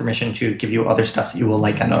address and permission to give you other stuff that you will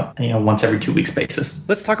like on a once every 2 weeks basis.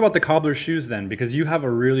 Let's talk about the cobbler shoes then, because you have a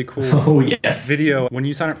really cool video. When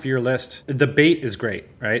you sign up for your list, the bait is great,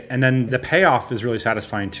 right? And then the payoff is really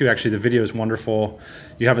satisfying too. Actually, the video is wonderful.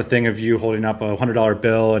 You have a thing of you holding up a $100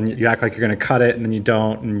 bill and you act like you're going to cut it and then you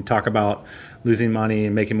don't, and you talk about losing money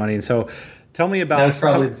and making money. And so tell me about... That was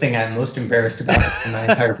probably the thing I'm most embarrassed about in my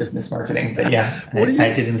entire business marketing. But yeah,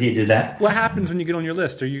 I did indeed do that. What happens when you get on your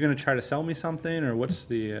list? Are you going to try to sell me something, or what's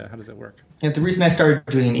the... how does it work? The reason I started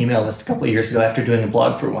doing an email list a couple of years ago after doing a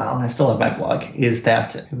blog for a while, and I still have my blog, is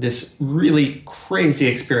that this really crazy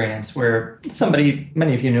experience where somebody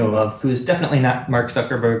many of you know of, who's definitely not Mark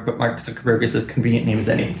Zuckerberg, but Mark Zuckerberg is a convenient name as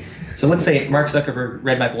any. So let's say Mark Zuckerberg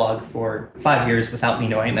read my blog for 5 years without me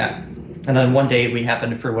knowing that. And then one day we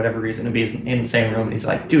happened, for whatever reason, to be in the same room. And he's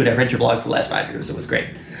like, dude, I've read your blog for the last 5 years. It was great.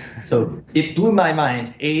 So it blew my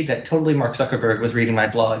mind, A, that totally Mark Zuckerberg was reading my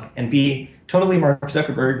blog, and B, totally Mark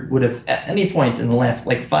Zuckerberg would have at any point in the last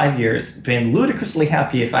 5 years been ludicrously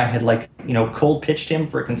happy if I had cold pitched him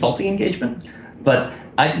for a consulting engagement. But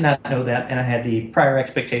I did not know that, and I had the prior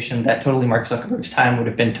expectation that totally Mark Zuckerberg's time would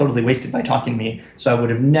have been totally wasted by talking to me. So I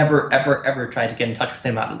would have never, ever, ever tried to get in touch with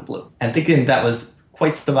him out of the blue. And thinking that was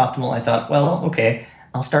quite suboptimal, I thought, well, okay,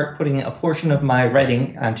 I'll start putting a portion of my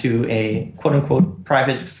writing onto a quote-unquote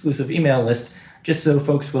private exclusive email list, just so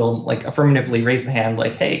folks will affirmatively raise the hand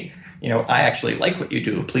hey, I actually like what you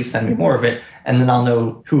do. Please send me more of it. And then I'll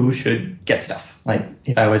know who should get stuff.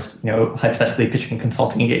 If I was, hypothetically pitching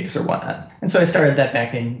consulting gigs or whatnot. And so I started that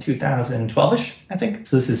back in 2012-ish, I think.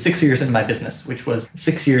 So this is 6 years into my business, which was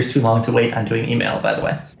 6 years too long to wait on doing email, by the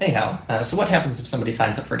way. Anyhow, so what happens if somebody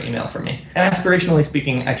signs up for an email from me? Aspirationally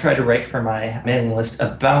speaking, I try to write for my mailing list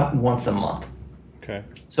about once a month. Okay.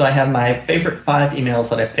 So I have my favorite 5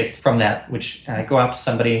 emails that I've picked from that, which go out to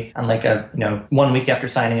somebody on 1 week after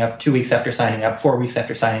signing up, 2 weeks after signing up, 4 weeks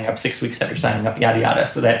after signing up, 6 weeks after signing up, yada, yada.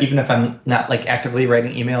 So that even if I'm not actively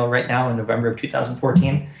writing email right now in November of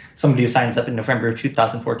 2014, somebody who signs up in November of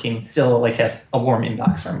 2014 still has a warm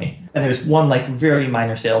inbox from me. And there's one very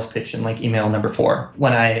minor sales pitch in email number 4.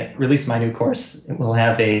 When I release my new course, it will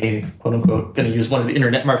have a quote unquote, going to use one of the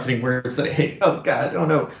internet marketing words that I hate. Oh God, oh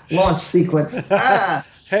no, launch sequence.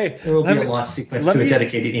 Hey, there will be a launch sequence to a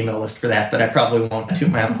dedicated email list for that, but I probably won't toot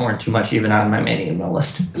my own horn too much even on my main email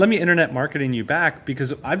list. Let me internet marketing you back,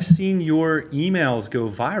 because I've seen your emails go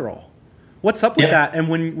viral. What's up with that? And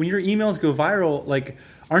when your emails go viral,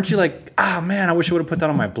 aren't you man, I wish I would have put that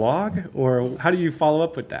on my blog? Or how do you follow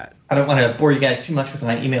up with that? I don't want to bore you guys too much with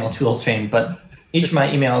my email tool chain, but each of my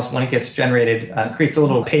emails, when it gets generated, creates a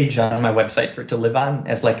little page on my website for it to live on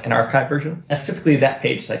as an archive version. That's typically that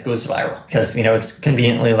page that goes viral because, it's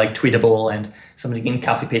conveniently tweetable and somebody can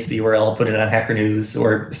copy paste the URL, put it on Hacker News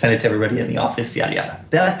or send it to everybody in the office, yada, yada.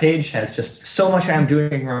 That page has just so much I'm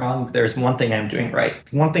doing wrong. There's one thing I'm doing right.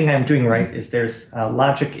 One thing I'm doing right is there's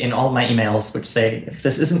logic in all my emails which say if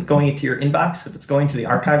this isn't going into your inbox, if it's going to the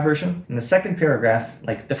archive version, in the second paragraph,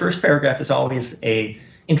 the first paragraph is always a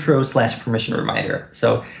intro/permission reminder.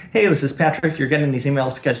 So, hey, this is Patrick. You're getting these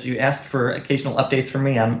emails because you asked for occasional updates from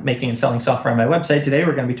me on making and selling software on my website. Today,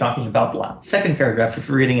 we're going to be talking about blah. Second paragraph, if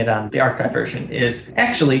you're reading it on the archive version, is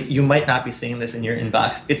actually, you might not be seeing this in your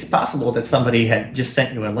inbox. It's possible that somebody had just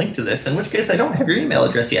sent you a link to this, in which case I don't have your email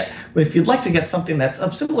address yet. But if you'd like to get something that's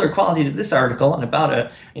of similar quality to this article on about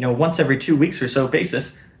a, once every 2 weeks or so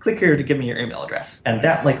basis, click here to give me your email address. And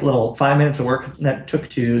that little 5 minutes of work that took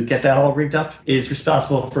to get that all rigged up is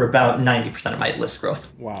responsible for about 90% of my list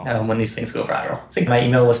growth. Wow. When these things go viral. I think my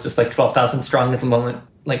email list is 12,000 strong at the moment.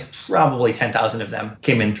 like probably 10,000 of them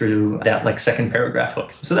came in through that like second paragraph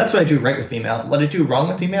hook. So that's what I do right with email. What I do wrong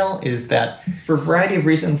with email is that for a variety of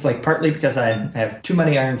reasons, like partly because I have too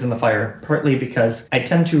many irons in the fire, partly because I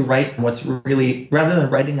tend to write what's really, rather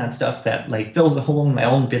than writing on stuff that like fills a hole in my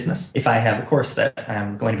own business. If I have a course that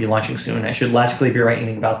I'm going to be launching soon, I should logically be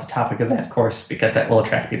writing about the topic of that course because that will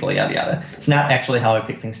attract people, yada, yada. It's not actually how I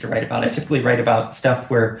pick things to write about. I typically write about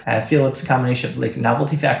stuff where I feel it's a combination of like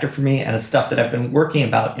novelty factor for me and it's stuff that I've been working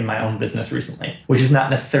about in my own business recently, which is not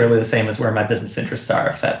necessarily the same as where my business interests are,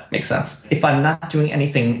 if that makes sense. If I'm not doing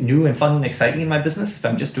anything new and fun and exciting in my business, if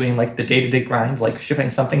I'm just doing like the day-to-day grind, like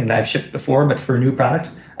shipping something that I've shipped before, but for a new product,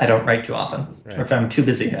 I don't write too often. Right. Or if I'm too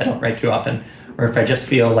busy, I don't write too often. Or if I just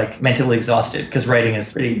feel like mentally exhausted, because writing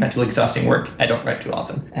is pretty mentally exhausting work, I don't write too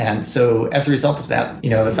often. And so as a result of that,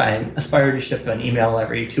 if I aspire to ship an email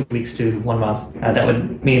every 2 weeks to 1 month, that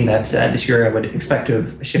would mean that this year I would expect to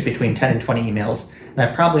have shipped between 10 and 20 emails. And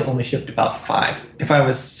I've probably only shipped about 5. If I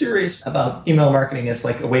was serious about email marketing as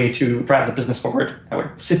like a way to drive the business forward, I would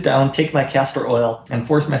sit down, take my castor oil, and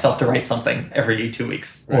force myself to write something every 2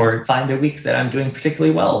 weeks. Right. Or find a week that I'm doing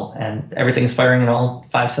particularly well and everything's firing on all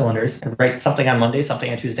 5 cylinders. And write something on Monday, something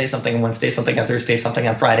on Tuesday, something on Wednesday, something on Thursday, something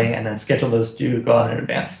on Friday, and then schedule those to go out in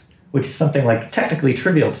advance, which is something like technically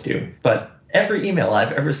trivial to do. But every email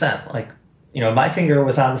I've ever sent, like, my finger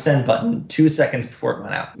was on the send button 2 seconds before it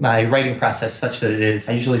went out. My writing process is such that it is,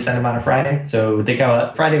 I usually send them on a Friday. So they go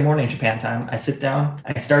out Friday morning, Japan time. I sit down,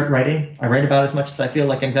 I start writing. I write about as much as I feel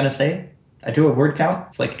like I'm going to say. I do a word count.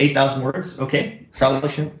 It's like 8,000 words. Okay, probably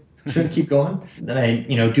shouldn't keep going. Then I,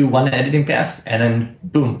 do one editing pass and then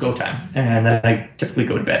boom, go time. And then I typically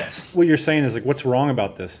go to bed. What you're saying is like, what's wrong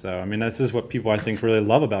about this though? I mean, this is what people I think really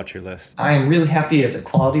love about your list. I am really happy with the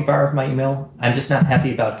quality bar of my email. I'm just not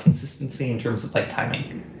happy about consistency in terms of like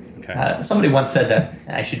timing. Okay. Somebody once said that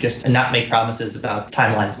I should just not make promises about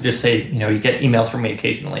timelines. Just say, you get emails from me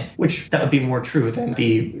occasionally, which that would be more true than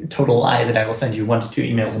the total lie that I will send you 1 to 2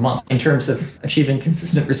 emails a month. In terms of achieving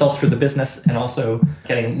consistent results for the business and also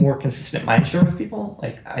getting more consistent mind share with people,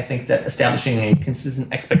 like I think that establishing a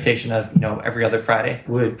consistent expectation of, every other Friday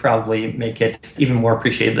would probably make it even more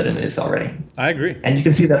appreciated than it is already. I agree. And you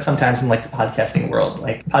can see that sometimes in like the podcasting world.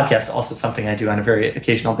 Like podcasts are also something I do on a very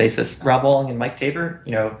occasional basis. Rob Walling and Mike Tabor,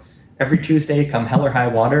 every Tuesday, come hell or high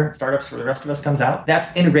water, Startups for the Rest of Us comes out.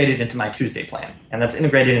 That's integrated into my Tuesday plan. And that's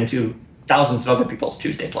integrated into thousands of other people's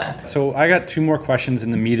Tuesday plan. So I got 2 more questions in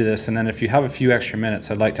the meat of this. And then if you have a few extra minutes,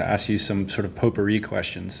 I'd like to ask you some sort of potpourri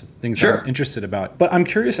questions, things Sure. I'm interested about. But I'm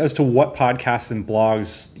curious as to what podcasts and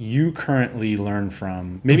blogs you currently learn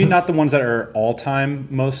from. Maybe not the ones that are all-time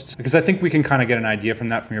most, because I think we can kind of get an idea from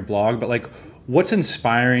that from your blog. But like, what's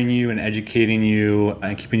inspiring you and educating you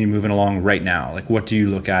and keeping you moving along right now? Like, what do you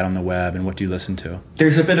look at on the web and what do you listen to?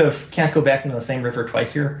 There's a bit of can't go back into the same river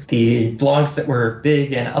twice here. The blogs that were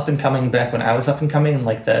big and up and coming back when I was up and coming in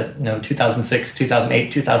like the 2006,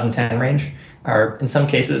 2008, 2010 range are in some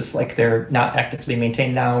cases like they're not actively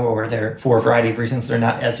maintained now, or they're, for a variety of reasons, they're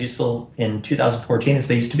not as useful in 2014 as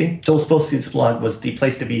they used to be. Joel Spolsky's blog was the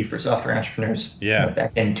place to be for software entrepreneurs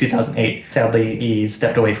back in 2008. Sadly, he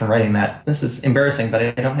stepped away from writing that. This is embarrassing, but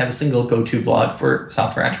I don't have a single go-to blog for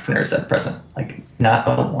software entrepreneurs at present. Like, not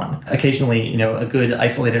one. Occasionally, a good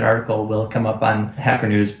isolated article will come up on Hacker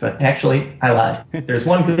News, but actually, I lied. There's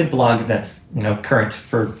one good blog that's, current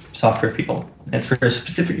for software people. It's for a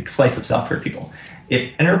specific slice of software people.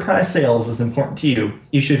 If enterprise sales is important to you,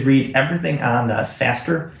 you should read everything on the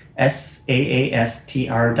SaaStr,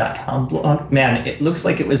 SaaStr.com blog. Man, it looks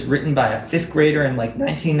like it was written by a 5th grader in like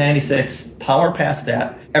 1996. Power past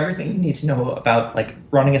that. Everything you need to know about like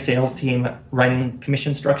running a sales team, writing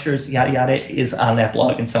commission structures, yada, yada, is on that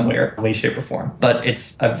blog in some way, shape, or form. But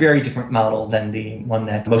it's a very different model than the one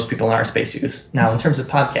that most people in our space use. Now, in terms of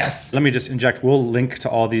podcasts. Let me just inject. We'll link to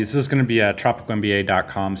all these. This is going to be at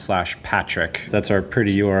tropicalmba.com/Patrick. That's our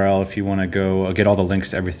pretty URL if you want to go get all the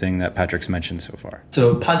links to everything that Patrick's mentioned so far.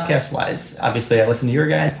 So podcast-wise, obviously I listen to your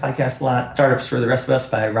guys' podcast a lot. Startups for the Rest of Us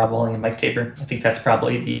by Rob Walling and Mike Tabor. I think that's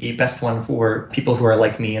probably the best one for people who are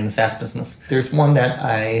like me in the SaaS business. There's one that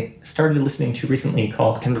I started listening to recently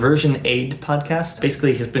called Conversion Aid Podcast.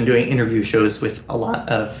 Basically, he's been doing interview shows with a lot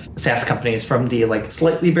of SaaS companies from the like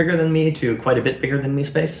slightly bigger than me to quite a bit bigger than me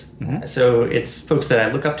space. Mm-hmm. So it's folks that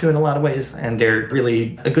I look up to in a lot of ways, and they're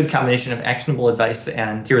really a good combination of actionable advice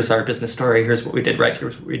and here's our business story, here's what we did right,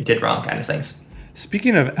 here's what we did wrong kind of things.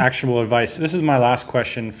 Speaking of actionable advice, this is my last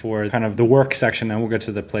question for kind of the work section, and we'll get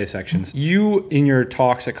to the play sections. You, in your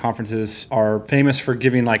talks at conferences, are famous for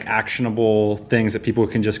giving like actionable things that people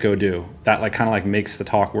can just go do that like kind of like makes the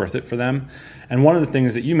talk worth it for them. And one of the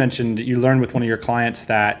things that you mentioned, you learned with one of your clients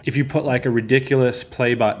that if you put like a ridiculous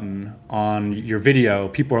play button on your video,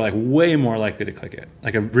 people are like way more likely to click it.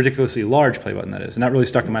 Like a ridiculously large play button, that is. And that really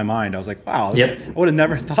stuck in my mind. I was like, wow, I would have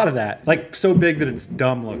never thought of that. Like so big that it's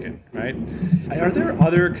dumb looking, right? Are there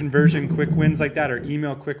other conversion quick wins like that or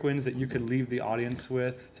email quick wins that you could leave the audience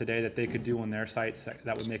with today that they could do on their sites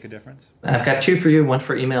that would make a difference? I've got two for you, one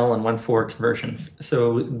for email and one for conversions.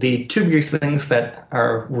 So the two biggest things that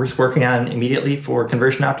are worth working on immediately for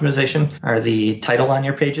conversion optimization are the title on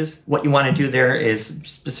your pages. What you want to do there is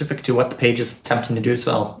specific to what the page is attempting to do,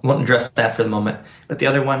 so I won't address that for the moment. But the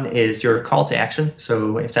other one is your call to action.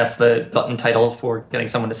 So if that's the button title for getting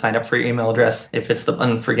someone to sign up for your email address, if it's the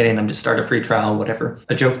button for getting them to start a free trial, whatever.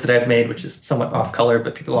 A joke that I've made, which is somewhat off color,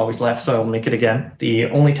 but people always laugh, so I'll make it again. The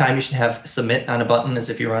only time you should have submit on a button is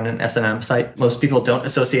if you run an S&M site. Most people don't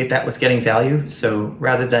associate that with getting value. So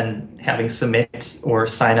rather than having submit or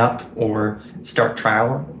sign up or start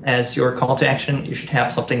trial as your call to action, you should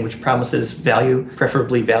have something which promises value,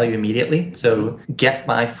 preferably value immediately. So get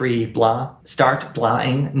my free blah, start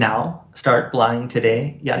blahing now, start blahing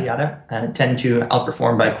today, yada yada, tend to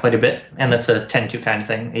outperform by quite a bit. And that's a tend to kind of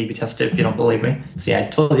thing. A/B test it if you don't believe me. See, I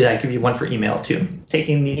told you I'd give you one for email too.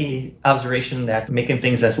 Taking the observation that making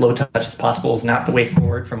things as low touch as possible is not the way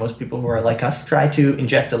forward for most people who are like us. Try to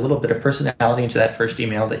inject a little bit of personality into that first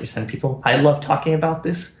email that you send people. I love talking about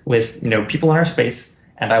this with people in our space,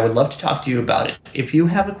 and I would love to talk to you about it. If you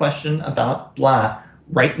have a question about blah,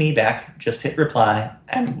 write me back, just hit reply,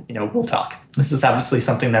 and we'll talk. This is obviously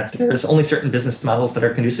something that there's only certain business models that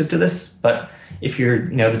are conducive to this, but if you're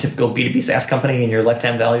the typical B2B SaaS company and your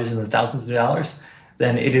lifetime value is in the thousands of dollars,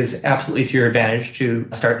 then it is absolutely to your advantage to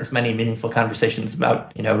start as many meaningful conversations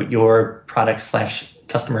about your product /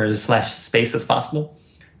 customers / space as possible.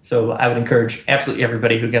 So I would encourage absolutely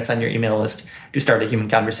everybody who gets on your email list to start a human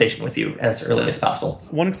conversation with you as early as possible.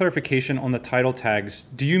 One clarification on the title tags.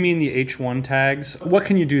 Do you mean the H1 tags? What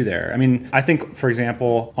can you do there? I mean, I think, for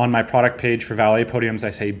example, on my product page for valet podiums, I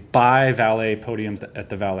say buy valet podiums at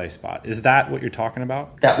the valet spot. Is that what you're talking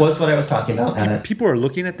about? That was what I was talking about. People are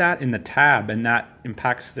looking at that in the tab, and that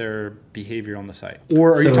impacts their behavior on the site.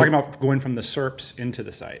 Or are you talking about going from the SERPs into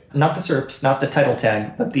the site? Not the SERPs, not the title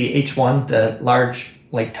tag, but the H1, the large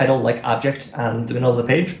title-like object on the middle of the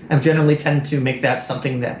page. I generally tend to make that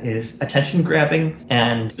something that is attention-grabbing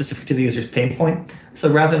and specific to the user's pain point.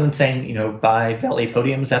 So rather than saying, buy valet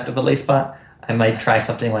podiums at the valet spot, I might try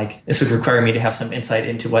something like, this would require me to have some insight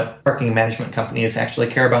into what parking management companies actually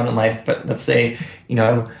care about in life. But let's say,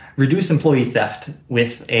 reduce employee theft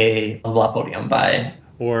with a blah podium by...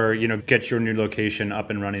 Or, get your new location up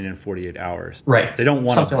and running in 48 hours. Right. They don't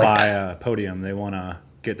want to buy a podium. They want to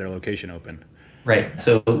get their location open. Right.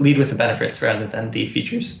 So lead with the benefits rather than the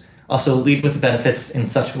features. Also lead with the benefits in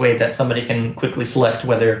such a way that somebody can quickly select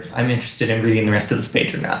whether I'm interested in reading the rest of this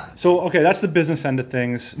page or not. So, okay, that's the business end of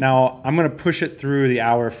things. Now, I'm going to push it through the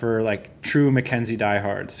hour for true McKinsey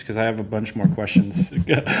diehards because I have a bunch more questions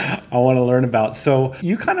I want to learn about. So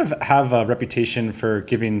you kind of have a reputation for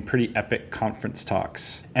giving pretty epic conference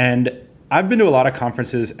talks. And I've been to a lot of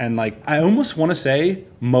conferences and I almost want to say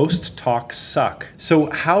most talks suck. So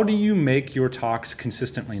how do you make your talks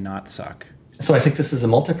consistently not suck? So I think this is a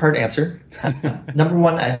multi-part answer. Number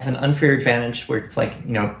one, I have an unfair advantage where it's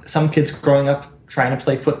some kids growing up trying to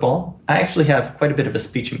play football. I actually have quite a bit of a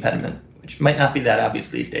speech impediment, which might not be that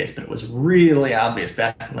obvious these days, but it was really obvious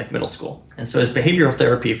back in middle school. And so as behavioral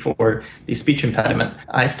therapy for the speech impediment,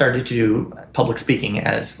 I started to do public speaking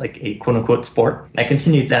as a quote unquote sport. I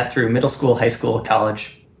continued that through middle school, high school,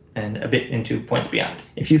 college, and a bit into points beyond.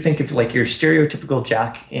 If you think of your stereotypical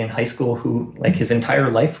jock in high school who his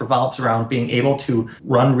entire life revolves around being able to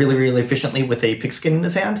run really, really efficiently with a pigskin in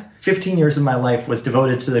his hand, 15 years of my life was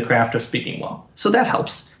devoted to the craft of speaking well. So that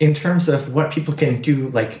helps. In terms of what people can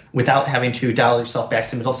do without having to dial yourself back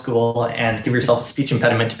to middle school and give yourself a speech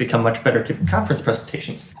impediment to become much better at conference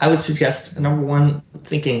presentations, I would suggest, number one,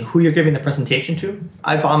 thinking who you're giving the presentation to.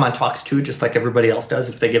 I bomb on talks too, just like everybody else does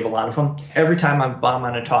if they give a lot of them. Every time I bomb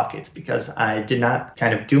on a talk, it's because I did not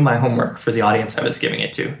kind of do my homework for the audience I was giving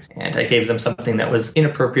it to. And I gave them something that was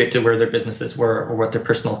inappropriate to where their businesses were or what their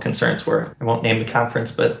personal concerns were. I won't name the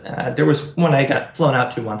conference, but there was one I got flown out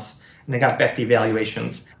to once. And I got back the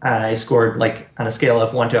evaluations. I scored on a scale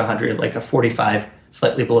of 1 to 100, a 45,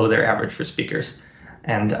 slightly below their average for speakers.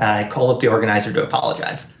 And I called up the organizer to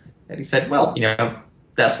apologize. And he said, well,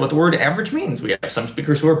 that's what the word average means. We have some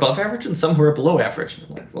speakers who are above average and some who are below average. And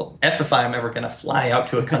I'm like, well, if I'm ever going to fly out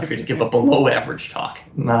to a country to give a below average talk.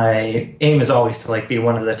 My aim is always to like be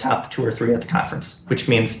one of the top 2 or 3 at the conference, which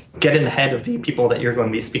means get in the head of the people that you're going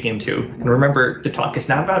to be speaking to. And remember, the talk is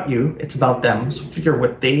not about you, it's about them. So figure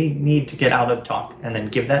what they need to get out of the talk and then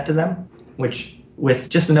give that to them, which with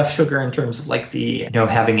just enough sugar in terms of like the,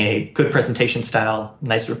 having a good presentation style,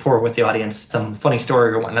 nice rapport with the audience, some funny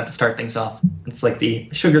story or whatnot to start things off. It's like the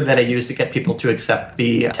sugar that I use to get people to accept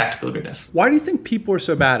the tactical goodness. Why do you think people are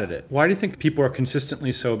so bad at it? Why do you think people are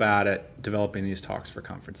consistently so bad at developing these talks for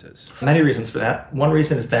conferences? Many reasons for that. One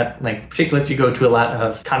reason is that, like, particularly if you go to a lot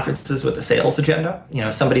of conferences with a sales agenda,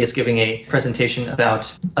 somebody is giving a presentation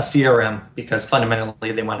about a CRM because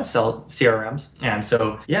fundamentally they want to sell CRMs. And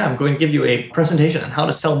so, I'm going to give you a presentation on how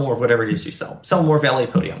to sell more of whatever it is you sell. Sell more Valley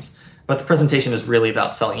podiums. But the presentation is really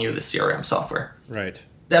about selling you the CRM software. Right.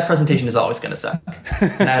 That presentation is always going to suck.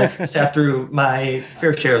 And I've sat through my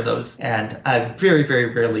fair share of those, and I very, very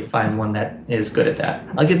rarely find one that is good at that.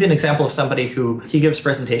 I'll give you an example of somebody who he gives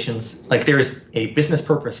presentations, like there is a business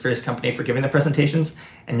purpose for his company for giving the presentations,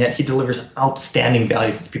 and yet he delivers outstanding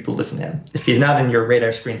value to the people who listen to him. If he's not in your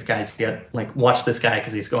radar screens, guys, yet, like, watch this guy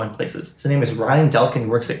because he's going places. His name is Ryan Delkin,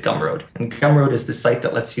 works at Gumroad. And Gumroad is the site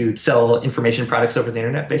that lets you sell information products over the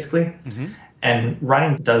internet, basically. Mm-hmm. And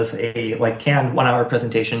Ryan does a canned 1-hour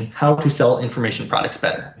presentation, how to sell information products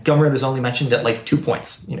better. Gumroad is only mentioned at 2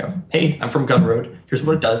 points. Hey, I'm from Gumroad. Here's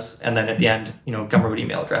what it does. And then at the end, Gumroad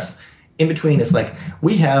email address. In between is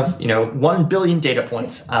we have, 1 billion data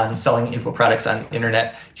points on selling info products on the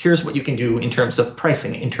internet. Here's what you can do in terms of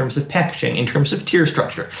pricing, in terms of packaging, in terms of tier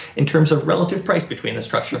structure, in terms of relative price between the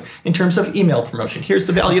structure, in terms of email promotion. Here's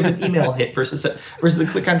the value of an email hit versus a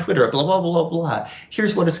click on Twitter, blah, blah, blah, blah.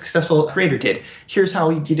 Here's what a successful creator did. Here's how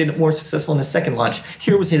he did it more successful in his second launch.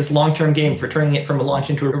 Here was his long-term game for turning it from a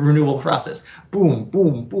launch into a renewable process. Boom,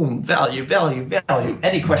 boom, boom, value, value, value.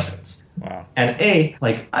 Any questions? Wow. And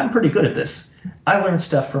I'm pretty good at this. I learn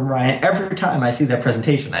stuff from Ryan every time I see that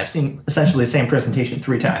presentation. I've seen essentially the same presentation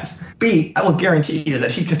 3 times. B, I will guarantee you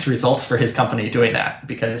that he gets results for his company doing that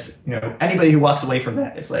because, anybody who walks away from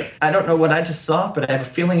that is I don't know what I just saw, but I have a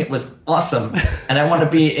feeling it was awesome. And I want to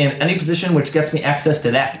be in any position which gets me access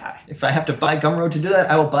to that guy. If I have to buy Gumroad to do that,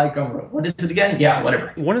 I will buy Gumroad. What is it again? Yeah,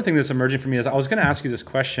 whatever. One of the things that's emerging for me is I was going to ask you this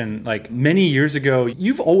question. Many years ago,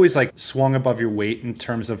 you've always swung above your weight in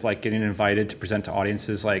terms of getting invited to present to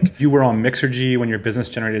audiences. You were on Mixergy when your business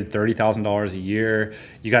generated $30,000 a year.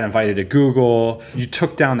 You got invited to Google. You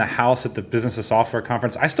took down the house at the Business of Software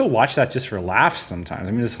conference. I still watch that just for laughs sometimes.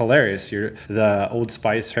 I mean, it's hilarious. The Old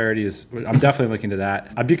Spice parody I'm definitely looking to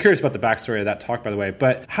that. I'd be curious about the backstory of that talk, by the way.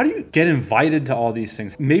 But how do you get invited to all these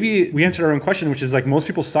things? Maybe we answered our own question, which is most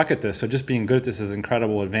people suck at this. So just being good at this is an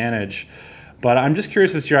incredible advantage. But I'm just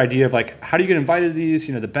curious as to your idea of how do you get invited to these,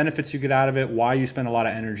 the benefits you get out of it, why you spend a lot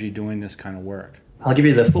of energy doing this kind of work. I'll give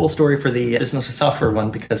you the full story for the Business of Software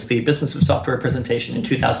one because the Business of Software presentation in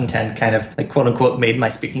 2010 kind of quote unquote made my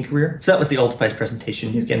speaking career. So that was the Old Spice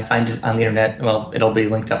presentation. You can find it on the internet. Well, it'll be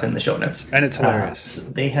linked up in the show notes. And it's hilarious.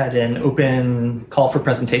 They had an open call for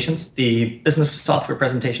presentations. The Business of Software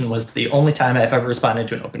presentation was the only time I've ever responded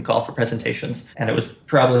to an open call for presentations. And it was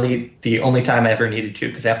probably the only time I ever needed to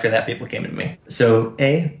because after that people came to me. So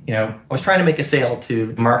I was trying to make a sale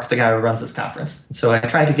to Mark, the guy who runs this conference. So I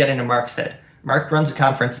tried to get into Mark's head. Mark runs a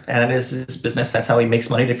conference, and it is his business. That's how he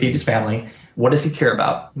makes money to feed his family. What does he care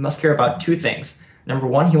about? He must care about 2 things. Number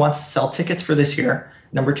 1, he wants to sell tickets for this year.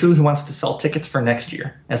 Number 2, he wants to sell tickets for next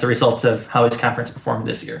year as a result of how his conference performed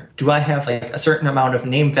this year. Do I have a certain amount of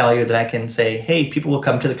name value that I can say, hey, people will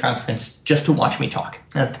come to the conference just to watch me talk?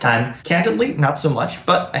 At the time, candidly, not so much,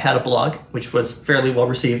 but I had a blog, which was fairly well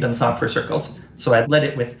received in software circles. So I led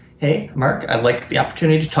it with, hey, Mark, I'd like the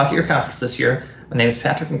opportunity to talk at your conference this year. My name is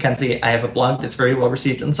Patrick McKenzie. I have a blog that's very well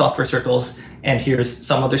received in software circles, and here's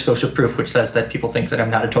some other social proof which says that people think that I'm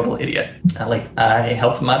not a total idiot. I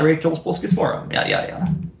help moderate Joel Spolsky's forum, yada, yada,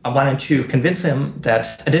 yada. I wanted to convince him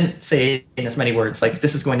that I didn't say in as many words,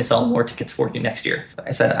 this is going to sell more tickets for you next year.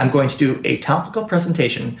 I said, I'm going to do a topical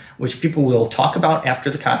presentation which people will talk about after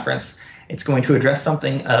the conference. It's going to address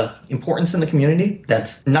something of importance in the community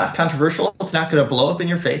that's not controversial. It's not going to blow up in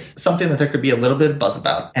your face. Something that there could be a little bit of buzz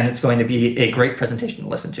about. And it's going to be a great presentation to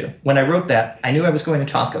listen to. When I wrote that, I knew I was going to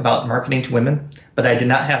talk about marketing to women, but I did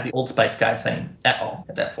not have the Old Spice guy thing at all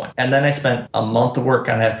at that point. And then I spent a month of work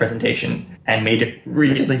on that presentation and made it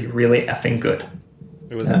really, really effing good.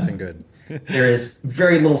 It was effing good. There is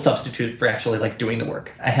very little substitute for actually doing the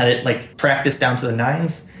work. I had it practiced down to the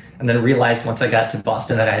nines. and then realized once I got to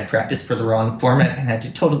Boston that I had practiced for the wrong format and had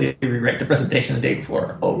to totally rewrite the presentation the day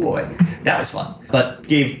before. Oh boy, that was fun. But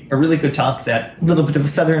gave a really good talk, that little bit of a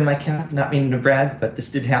feather in my cap, not meaning to brag, but this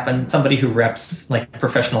did happen. Somebody who reps like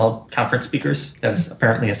professional conference speakers, that's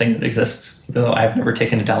apparently a thing that exists, even though I've never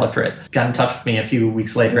taken $1 for it, got in touch with me a few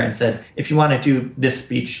weeks later and said, if you want to do this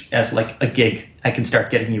speech as like a gig, I can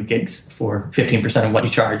start getting you gigs for 15% of what you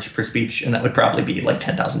charge per speech, and that would probably be like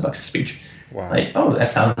 $10,000 a speech. Wow. Like, oh,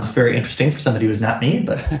 that sounds very interesting for somebody who's not me,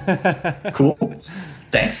 but cool.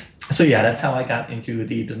 Thanks. So yeah, that's how I got into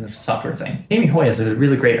the business software thing. Amy Hoy has a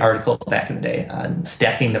really great article back in the day on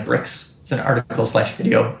stacking the bricks. It's an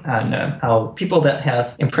article/video on how people that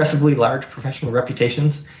have impressively large professional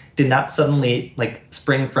reputations did not suddenly like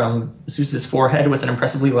spring from Zeus's forehead with an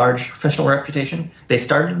impressively large professional reputation. They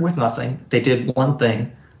started with nothing. They did one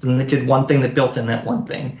thing. And they did one thing that built in that one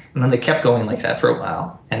thing. And then they kept going like that for a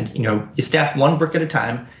while. And, you know, you stack one brick at a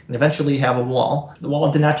time, and eventually you have a wall. The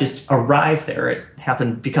wall did not just arrive there. It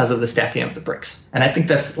happened because of the stacking of the bricks. And I think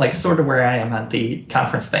that's like sort of where I am on the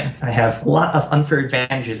conference thing. I have a lot of unfair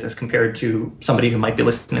advantages as compared to somebody who might be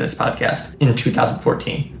listening to this podcast in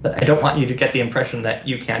 2014. But I don't want you to get the impression that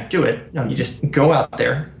you can't do it. No, you just go out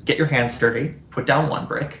there, get your hands dirty, put down one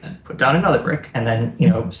brick, and put down another brick. And then, you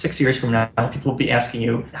know, 6 years from now, people will be asking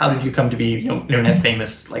you, how did you come to be, you know, internet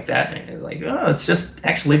famous like that? And you're like, oh, it's just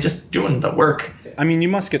actually just doing the work. I mean, you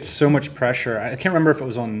must get so much pressure. I can't remember if it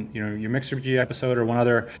was on, you know, your Mixergy episode or one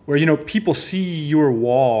other, where, you know, people see your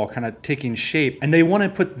wall kind of taking shape and they want to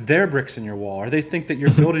put their bricks in your wall, or they think that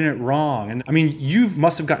you're building it wrong. And I mean, you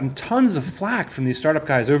must have gotten tons of flack from these startup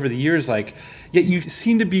guys over the years, like, yet you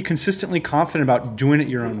seem to be consistently confident about doing it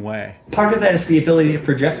your own way. Part of that is the ability to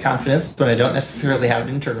project confidence when I don't necessarily have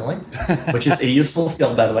it internally, which is a useful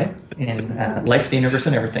skill, by the way, in life, the universe,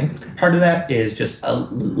 and everything. Part of that is just a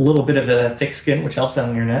little bit of a thick skin, which helps on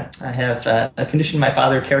the internet. I have a condition my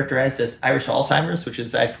father characterized as Irish Alzheimer's, which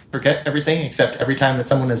is I forget everything except every time that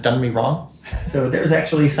someone has done me wrong. So there's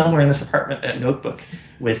actually somewhere in this apartment a notebook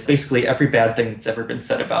with basically every bad thing that's ever been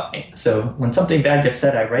said about me. So when something bad gets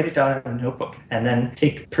said, I write it down in a notebook and then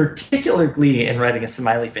take particular glee in writing a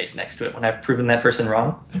smiley face next to it when I've proven that person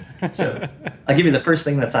wrong. So I'll give you the first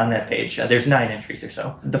thing that's on that page. There's 9 entries or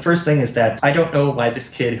so. The first thing is that I don't know why this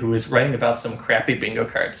kid who is writing about some crappy bingo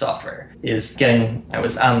card software is getting, I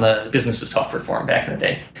was on the Business of Software forum back in the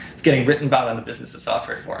day. It's getting written about on the Business of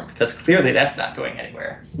Software forum because clearly that's not going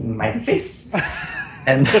anywhere. Smiley face.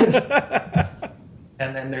 And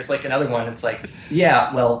and then there's like another one. It's like,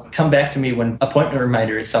 yeah, well, come back to me when Appointment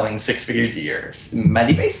Reminder is selling 6 figures a year.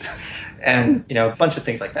 Smiley face. And, you know, a bunch of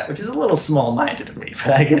things like that, which is a little small-minded of me,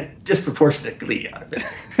 but I get disproportionate glee out of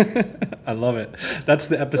it. I love it. That's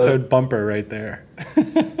the episode bumper right there.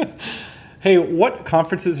 Hey, what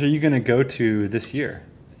conferences are you going to go to this year?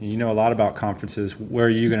 You know a lot about conferences. Where are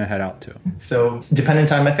you going to head out to? So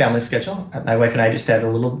dependent on my family schedule, my wife and I just had a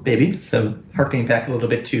little baby. So harkening back a little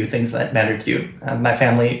bit to things that matter to you. My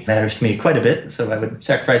family matters to me quite a bit. So I would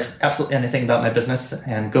sacrifice absolutely anything about my business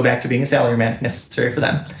and go back to being a salaryman if necessary for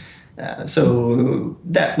them. So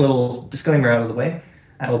that little disclaimer out of the way,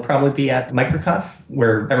 I will probably be at MicroConf,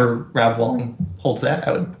 wherever Rob Walling holds that.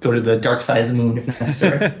 I would go to the dark side of the moon if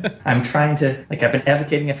necessary. I'm trying to, like, I've been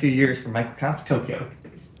advocating a few years for MicroConf Tokyo.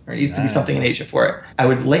 There needs to be something in Asia for it. I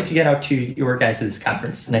would like to get out to your guys'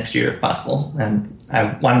 conference next year if possible. And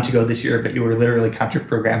I wanted to go this year, but you were literally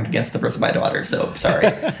contra-programmed against the birth of my daughter, so sorry.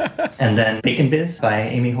 And then Bacon Biz by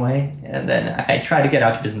Amy Hoy. And then I try to get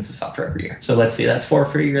out to Business of Software every year. So let's see, that's 4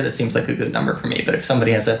 for a year. That seems like a good number for me. But if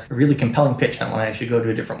somebody has a really compelling pitch on why I should go to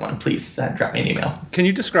a different one, please drop me an email. Can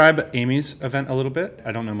you describe Amy's event a little bit?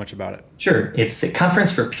 I don't know much about it. Sure. It's a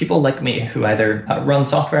conference for people like me who either run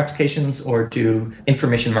software applications or do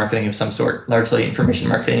information marketing of some sort, largely information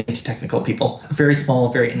marketing to technical people. A very small,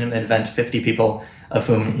 very intimate event, 50 people, of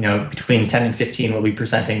whom, you know, between 10 and 15 will be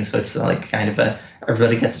presenting. So it's like kind of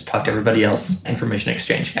everybody gets to talk to everybody else, information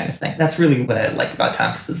exchange kind of thing. That's really what I like about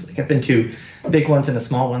conferences. Like I've been to big ones and the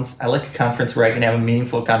small ones. I like a conference where I can have a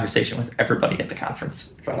meaningful conversation with everybody at the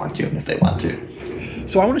conference if I want to and if they want to.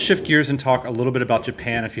 So I want to shift gears and talk a little bit about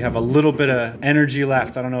Japan. If you have a little bit of energy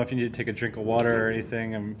left, I don't know if you need to take a drink of water or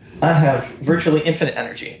anything. I have virtually infinite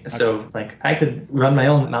energy. So like I could run my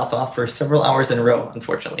own mouth off for several hours in a row,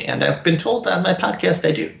 unfortunately. And I've been told on my podcast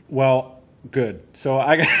I do. Well, good. So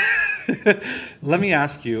let me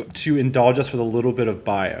ask you to indulge us with a little bit of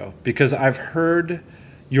bio, because I've heard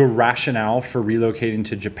your rationale for relocating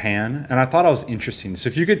to Japan, and I thought it was interesting. So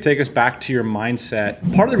if you could take us back to your mindset.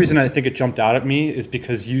 Part of the reason I think it jumped out at me is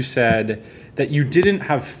because you said that you didn't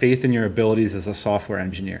have faith in your abilities as a software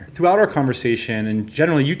engineer. Throughout our conversation, and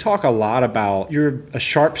generally, you talk a lot about you're a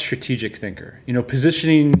sharp strategic thinker,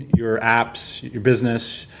 positioning your apps, your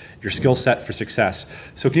business, your skill set for success.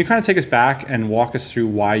 So can you kind of take us back and walk us through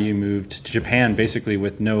why you moved to Japan, basically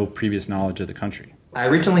with no previous knowledge of the country? I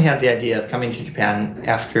originally had the idea of coming to Japan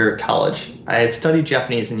after college. I had studied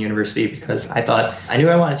Japanese in university because I knew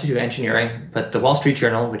I wanted to do engineering, but the Wall Street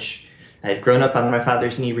Journal, which I had grown up on my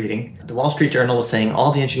father's knee reading, the Wall Street Journal was saying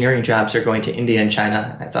all the engineering jobs are going to India and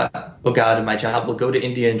China. I thought, oh God, my job will go to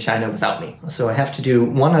India and China without me. So I have to do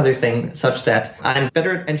one other thing such that I'm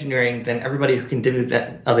better at engineering than everybody who can do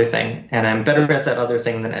that other thing, and I'm better at that other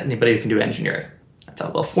thing than anybody who can do engineering. I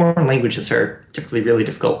thought, well, foreign languages are typically really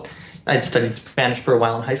difficult. I'd studied Spanish for a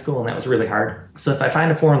while in high school, and that was really hard. So if I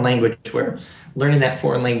find a foreign language where learning that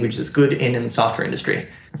foreign language is good in the software industry,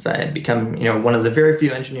 if I become one of the very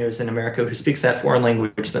few engineers in America who speaks that foreign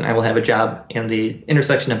language, then I will have a job in the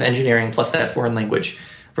intersection of engineering plus that foreign language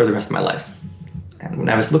for the rest of my life. And when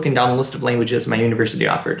I was looking down the list of languages my university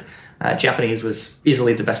offered, Japanese was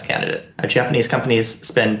easily the best candidate. Japanese companies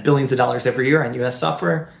spend billions of dollars every year on U.S.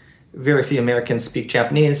 software. Very few Americans speak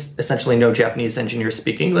Japanese. Essentially no Japanese engineers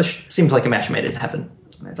speak English. Seemed like a match made in heaven.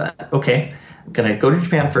 And I thought, okay, I'm going to go to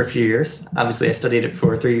Japan for a few years. Obviously, I studied it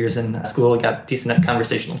for 3 years in school, got decent at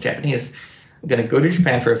conversational Japanese. I'm going to go to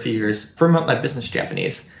Japan for a few years, firm up my business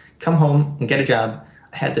Japanese, come home and get a job.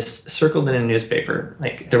 I had this circled in a newspaper.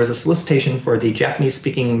 There was a solicitation for the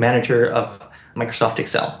Japanese-speaking manager of Microsoft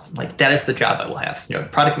Excel. That is the job I will have.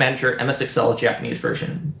 Product manager, MS Excel, Japanese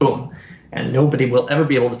version. Boom. And nobody will ever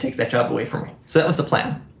be able to take that job away from me. So that was the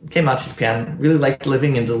plan. Came out to Japan, really liked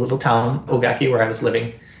living in the little town, Ogaki, where I was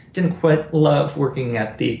living. Didn't quite love working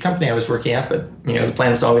at the company I was working at, but the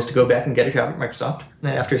plan was always to go back and get a job at Microsoft.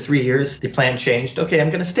 And after 3 years, the plan changed. Okay, I'm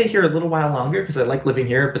going to stay here a little while longer because I like living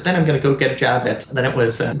here, but then I'm going to go get a job then it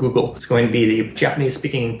was Google. It's going to be the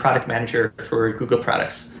Japanese-speaking product manager for Google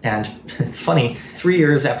products. And funny, 3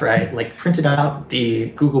 years after I printed out the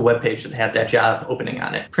Google webpage that had that job opening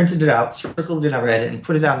on it, printed it out, circled it on red, and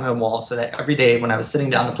put it on my wall so that every day when I was sitting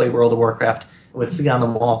down to play World of Warcraft, it would see on the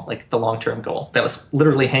wall the long-term goal. That was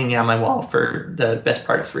literally hanging on my wall for the best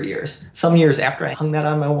part of 3 years. Some years after I hung that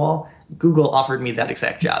on my wall, Google offered me that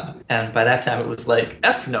exact job. And by that time, it was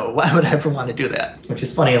F no, why would I ever want to do that? Which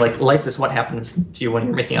is funny, life is what happens to you when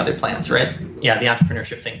you're making other plans, right? Yeah, the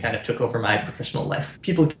entrepreneurship thing kind of took over my professional life.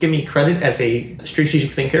 People give me credit as a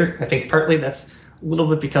strategic thinker. I think partly that's a little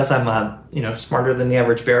bit because I'm, smarter than the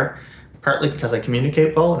average bear. Partly because I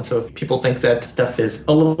communicate well, and so if people think that stuff is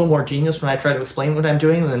a little more genius when I try to explain what I'm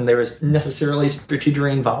doing, then there is necessarily strategy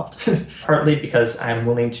involved. Partly because I'm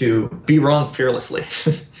willing to be wrong fearlessly.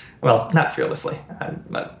 Well, not fearlessly. I'm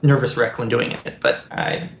a nervous wreck when doing it, but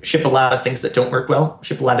I ship a lot of things that don't work well,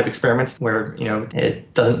 ship a lot of experiments where,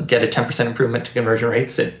 it doesn't get a 10% improvement to conversion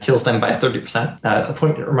rates. It kills them by 30%.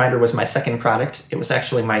 Appointment Reminder was my second product. It was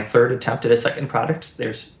actually my third attempt at a second product.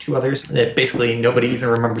 There's 2 others that basically nobody even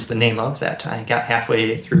remembers the name of that I got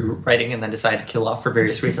halfway through writing and then decided to kill off for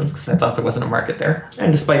various reasons because I thought there wasn't a market there.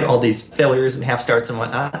 And despite all these failures and half starts and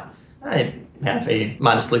whatnot, I have a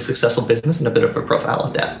modestly successful business and a bit of a profile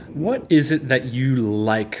at that. What is it that you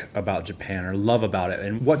like about Japan or love about it?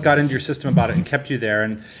 And what got into your system about it and kept you there?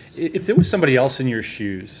 And if there was somebody else in your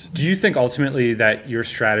shoes, do you think ultimately that your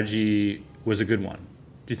strategy was a good one?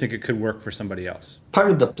 Do you think it could work for somebody else?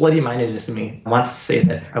 Part of the bloody-mindedness in me wants to say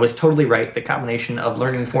that I was totally right. The combination of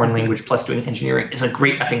learning a foreign language plus doing engineering is a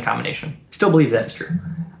great effing combination. Still believe that is true.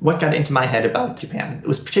 What got into my head about Japan? It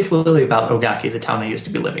was particularly about Ogaki, the town I used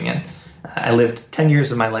to be living in. I lived 10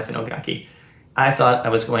 years of my life in Ogaki. I thought I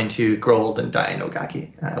was going to grow old and die in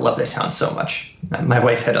Ogaki. I love that town so much. My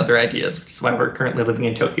wife had other ideas, which is why we're currently living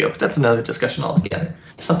in Tokyo, but that's another discussion altogether.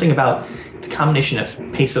 Something about the combination of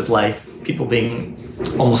pace of life, people being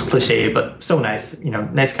almost cliche, but so nice,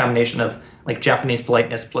 nice combination of Japanese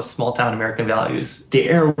politeness plus small town American values. The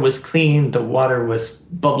air was clean, the water was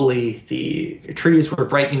bubbly, the trees were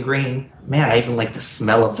bright and green. Man, I even like the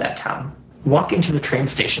smell of that town. Walking to the train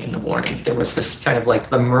station in the morning, there was this kind of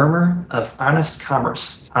the murmur of honest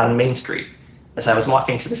commerce on Main Street as I was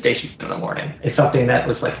walking to the station in the morning. It's something that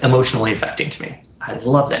was emotionally affecting to me. I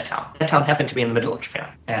love that town. That town happened to be in the middle of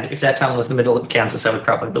Japan. And if that town was the middle of Kansas, I would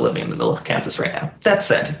probably be living in the middle of Kansas right now. That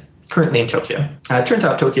said, currently in Tokyo. It turns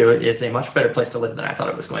out Tokyo is a much better place to live than I thought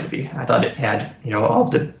it was going to be. I thought it had, all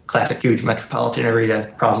of the classic huge metropolitan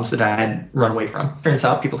area problems that I had run away from. Turns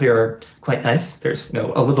out people here are quite nice. There's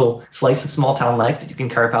a little slice of small town life that you can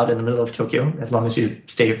carve out in the middle of Tokyo, as long as you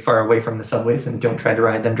stay far away from the subways and don't try to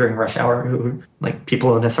ride them during rush hour. Like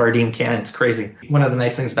people in a sardine can, it's crazy. One of the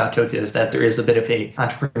nice things about Tokyo is that there is a bit of a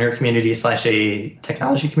entrepreneur community / a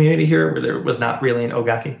technology community here where there was not really an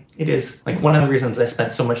Ogaki. It is like one of the reasons I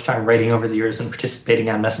spent so much time writing over the years and participating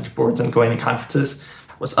on message boards and going to conferences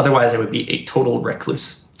was otherwise I would be a total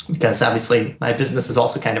recluse. Because obviously my business is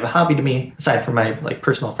also kind of a hobby to me. Aside from my like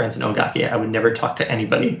personal friends in Ogaki, I would never talk to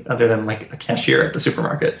anybody other than like a cashier at the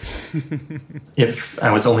supermarket. If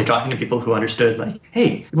I was only talking to people who understood like,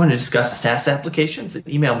 hey, you want to discuss SaaS applications and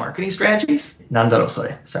email marketing strategies? Nandaro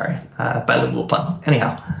sore. Sorry. Bilingual pun.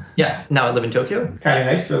 Anyhow. Yeah, now I live in Tokyo. Kind of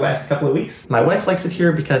nice for the last couple of weeks. My wife likes it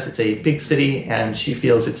here because it's a big city and she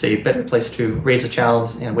feels it's a better place to raise a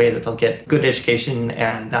child in a way that they'll get good education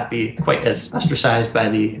and not be quite as ostracized by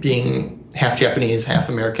the being half Japanese, half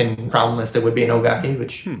American problem as there would be in Ogaki,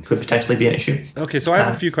 which could potentially be an issue. Okay, so I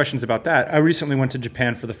have a few questions about that. I recently went to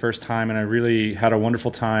Japan for the first time and I really had a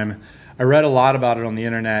wonderful time. I read a lot about it on the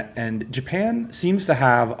internet, and Japan seems to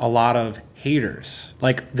have a lot of haters.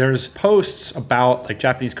 Like there's posts about like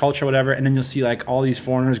Japanese culture or whatever, and then you'll see like all these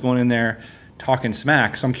foreigners going in there talking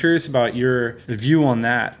smack. So I'm curious about your view on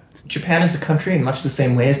that. Japan is a country in much the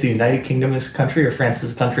same way as the United Kingdom is a country, or France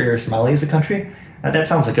is a country, or Somalia is a country. That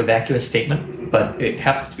sounds like a vacuous statement, but it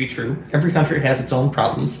happens to be true. Every country has its own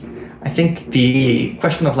problems. I think the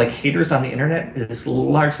question of like haters on the internet is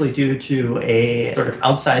largely due to a sort of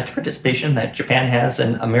outsized participation that Japan has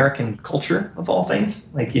in American culture of all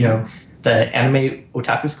things. Like, the anime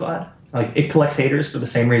otaku squad, like it collects haters for the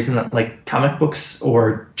same reason that like comic books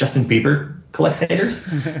or Justin Bieber collects haters.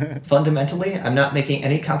 Fundamentally, I'm not making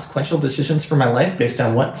any consequential decisions for my life based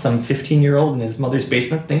on what some 15-year-old in his mother's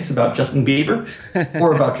basement thinks about Justin Bieber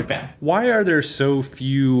or about Japan. Why are there so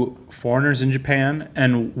few foreigners in Japan,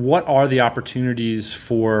 and what are the opportunities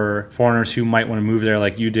for foreigners who might want to move there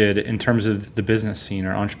like you did in terms of the business scene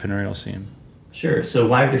or entrepreneurial scene? Sure. So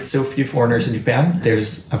why are there so few foreigners in Japan?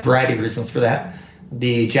 There's a variety of reasons for that.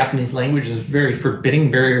 The Japanese language is a very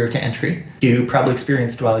forbidding barrier to entry. You probably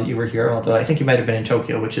experienced while you were here, although I think you might have been in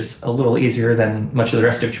Tokyo, which is a little easier than much of the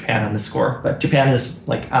rest of Japan on this score. But Japan is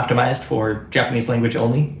like optimized for Japanese language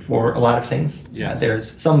only for a lot of things. Yes.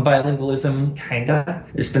 There's some bilingualism, kinda.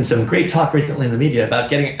 There's been some great talk recently in the media about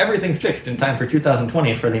getting everything fixed in time for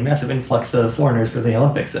 2020 for the massive influx of foreigners for the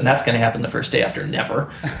Olympics, and that's going to happen the first day after never.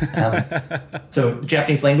 So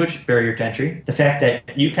Japanese language, barrier to entry. The fact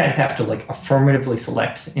that you kind of have to like affirmatively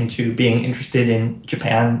select into being interested in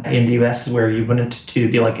Japan in the US, where you wouldn't to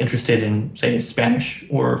be like interested in, say, Spanish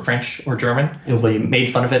or French or German. You'll be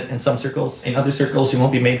made fun of it in some circles. In other circles, you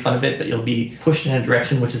won't be made fun of it, but you'll be pushed in a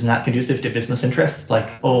direction which is not conducive to business interests. Like,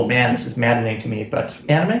 oh man, this is maddening to me. But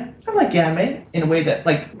anime? I like anime in a way that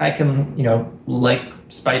like I can, like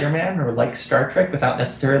Spider-Man or like Star Trek without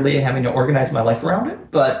necessarily having to organize my life around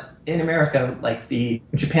it. But in America, like the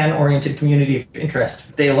Japan-oriented community of interest,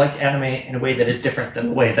 they like anime in a way that is different than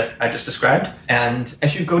the way that I just described. And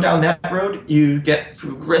as you go down that road, you get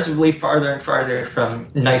progressively farther and farther from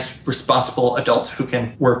nice, responsible adults who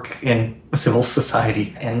can work in a civil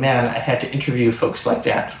society. And man, I had to interview folks like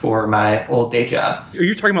that for my old day job. Are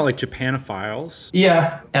you talking about like Japanophiles?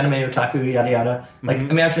 Yeah, anime, otaku, yada yada. Like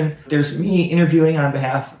imagine there's me interviewing on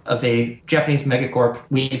behalf of a Japanese megacorp.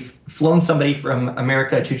 We've flown somebody from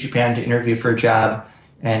America to Japan to interview for a job,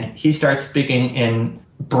 and he starts speaking in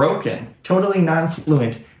broken, totally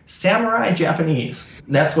non-fluent samurai Japanese.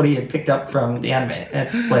 That's what he had picked up from the anime.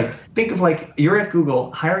 It's like, think of like you're at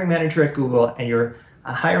Google, hiring manager at Google, and you're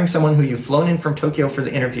hiring someone who you've flown in from Tokyo for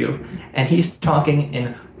the interview, and he's talking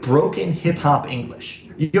in broken hip-hop English.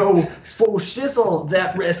 Yo, faux shizzle,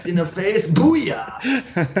 that rest in the face, booyah!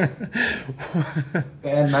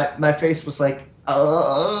 And my face was like,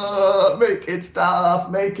 make it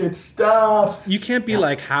stop. You can't be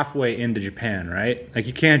like halfway into Japan, right? Like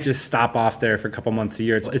you can't just stop off there for a couple months a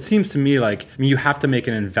year. It seems to me like you have to make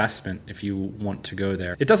an investment if you want to go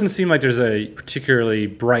there. It doesn't seem like there's a particularly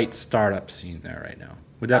bright startup scene there right now.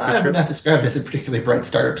 Would that be true? I would not describe it as a particularly bright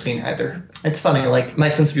startup scene either. It's funny, like my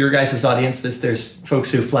sense of your guys' audience is there's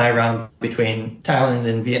folks who fly around between Thailand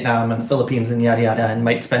and Vietnam and the Philippines and yada yada and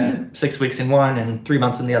might spend 6 weeks in one and 3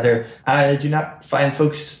 months in the other. I do not find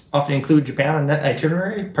folks often include Japan on that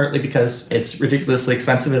itinerary, partly because it's ridiculously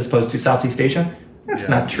expensive as opposed to Southeast Asia. That's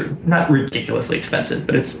not true. Not ridiculously expensive,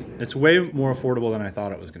 but it's way more affordable than I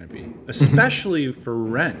thought it was going to be, especially for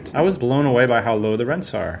rent. I was blown away by how low the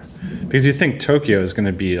rents are, because you think Tokyo is going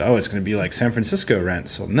to be, it's going to be like San Francisco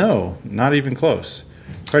rents. So no, not even close.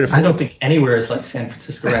 Quite I don't think anywhere is like San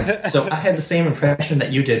Francisco rents. So I had the same impression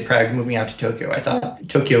that you did prior to moving out to Tokyo. I thought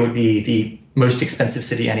Tokyo would be the most expensive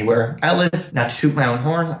city anywhere. I live, not to toot my own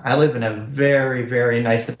horn, I live in a very, very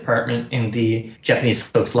nice apartment in the Japanese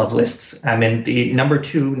folks love lists. I'm in the number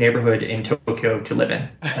 2 neighborhood in Tokyo to live in,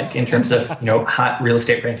 like in terms of, hot real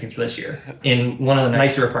estate rankings for this year, in one of the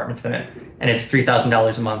nicer apartments in it. And it's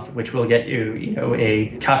 $3,000 a month, which will get you,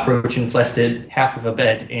 a cockroach-infested half of a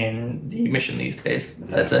bed in the Mission these days.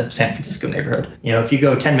 That's a San Francisco neighborhood. If you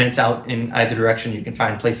go 10 minutes out in either direction, you can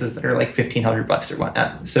find places that are like $1,500 or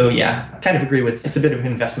whatnot. So yeah, kind of agree with it's a bit of an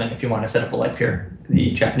investment if you want to set up a life here. The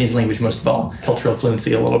Japanese language most of all, cultural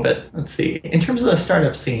fluency a little bit. Let's see. In terms of the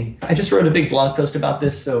startup scene, I just wrote a big blog post about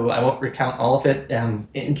this, so I won't recount all of it.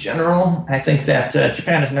 In general, I think that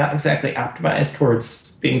Japan is not exactly optimized towards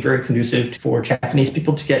being very conducive for Japanese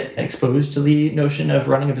people to get exposed to the notion of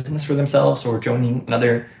running a business for themselves or joining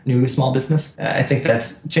another new small business. I think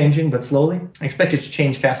that's changing, but slowly. I expect it to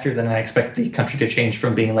change faster than I expect the country to change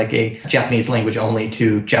from being like a Japanese language only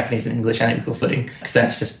to Japanese and English on equal footing, because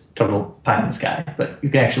that's just total pie in the sky. But you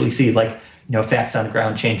can actually see facts on the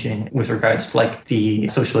ground changing with regards to like the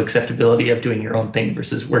social acceptability of doing your own thing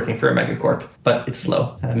versus working for a megacorp. But it's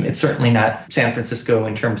slow. It's certainly not San Francisco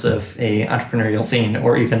in terms of a entrepreneurial scene,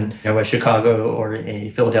 or even a Chicago or a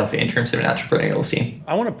Philadelphia in terms of an entrepreneurial scene.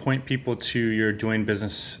 I want to point people to your Doing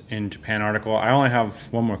Business in Japan article. I only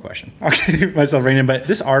have one more question. I'll keep myself reining in, but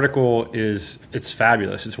this article it's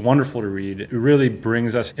fabulous. It's wonderful to read. It really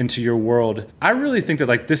brings us into your world. I really think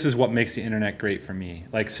that this is what makes the internet great for me.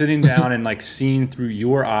 Like sitting down and seeing through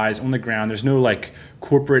your eyes on the ground. There's no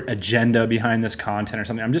corporate agenda behind this content or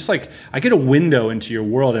something. I'm just I get a window into your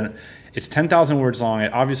world, and it's 10,000 words long.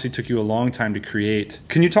 It obviously took you a long time to create.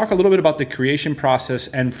 Can you talk a little bit about the creation process,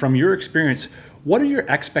 and from your experience, what are your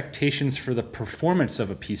expectations for the performance of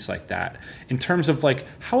a piece like that in terms of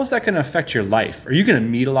how is that going to affect your life? Are you going to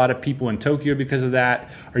meet a lot of people in Tokyo because of that?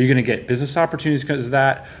 Are you going to get business opportunities because of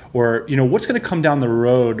that? Or, what's going to come down the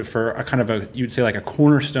road for a kind of you'd say a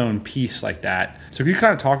cornerstone piece like that? So if you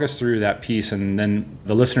kind of talk us through that piece, and then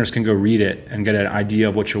the listeners can go read it and get an idea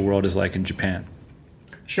of what your world is like in Japan.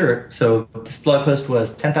 Sure. So this blog post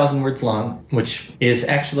was 10,000 words long, which is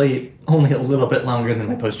actually only a little bit longer than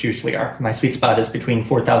my posts usually are. My sweet spot is between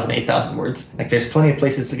 4,000 and 8,000 words. There's plenty of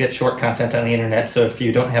places to get short content on the internet, so if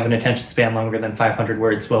you don't have an attention span longer than 500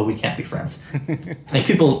 words, well, we can't be friends.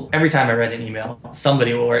 People, every time I write an email,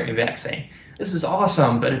 somebody will write me back saying, this is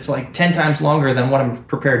awesome, but it's 10 times longer than what I'm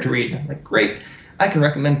prepared to read. I'm like, great. I can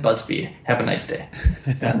recommend BuzzFeed. Have a nice day.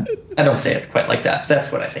 I don't say it quite like that, but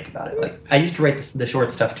that's what I think about it. I used to write the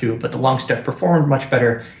short stuff too, but the long stuff performed much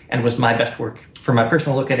better and was my best work. For my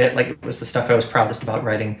personal look at it, it was the stuff I was proudest about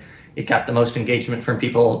writing. It got the most engagement from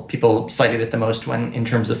people. People cited it the most when, in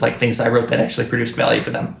terms of things I wrote that actually produced value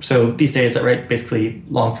for them. So these days I write basically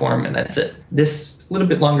long form, and that's it. This a little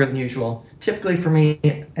bit longer than usual. Typically for me,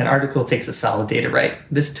 an article takes a solid day to write.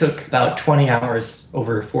 This took about 20 hours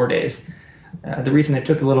over 4 days. The reason it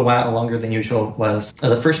took a little while longer than usual was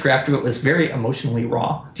the first draft of it was very emotionally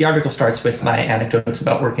raw. The article starts with my anecdotes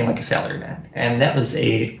about working like a salaryman, and that was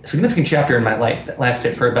a significant chapter in my life that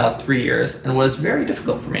lasted for about 3 years and was very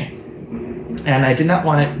difficult for me. And I did not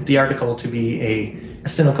want the article to be a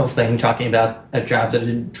cynical thing talking about a job that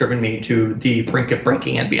had driven me to the brink of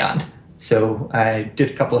breaking and beyond. So I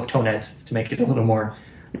did a couple of tone edits to make it a little more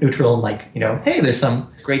neutral, hey, there's some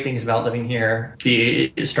great things about living here.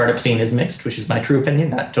 The startup scene is mixed, which is my true opinion,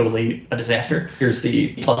 not totally a disaster. Here's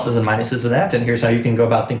the pluses and minuses of that, and here's how you can go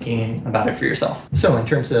about thinking about it for yourself. So in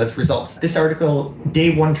terms of results, this article,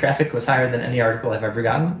 day one traffic was higher than any article I've ever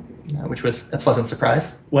gotten, which was a pleasant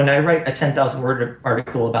surprise. When I write a 10,000 word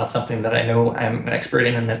article about something that I know I'm an expert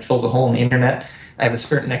in and that fills a hole in the internet, I have a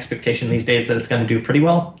certain expectation these days that it's going to do pretty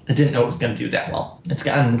well. I didn't know it was going to do that well. It's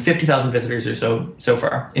gotten 50,000 visitors or so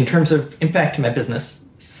far. In terms of impact to my business,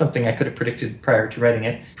 something I could have predicted prior to writing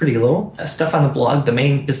it, pretty low. Stuff on the blog, the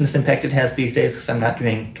main business impact it has these days, because I'm not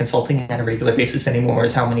doing consulting on a regular basis anymore,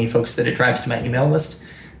 is how many folks that it drives to my email list.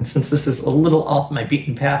 And since this is a little off my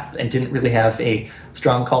beaten path and didn't really have a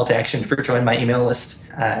strong call to action for join my email list,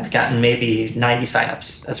 I've gotten maybe 90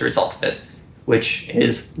 signups as a result of it, which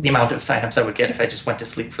is the amount of signups I would get if I just went to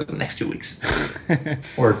sleep for the next 2 weeks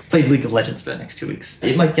or played League of Legends for the next 2 weeks.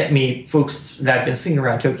 It might get me, folks that I've been seeing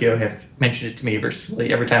around Tokyo have mentioned it to me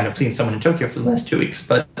virtually every time I've seen someone in Tokyo for the last 2 weeks,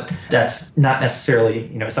 but that's not necessarily,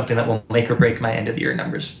 something that will make or break my end of the year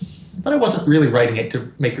numbers. But I wasn't really writing it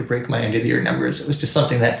to make or break my end of the year numbers. It was just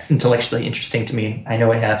something that intellectually interesting to me. I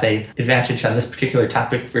know I have an advantage on this particular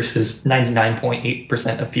topic versus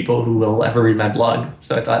 99.8% of people who will ever read my blog.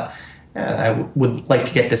 So I thought, would like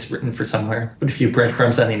to get this written for somewhere. Put a few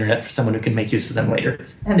breadcrumbs on the internet for someone who can make use of them later.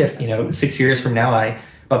 And if, 6 years from now I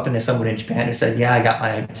bump into someone in Japan who said, yeah, I got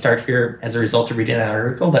my start here as a result of reading that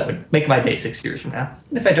article, that would make my day 6 years from now.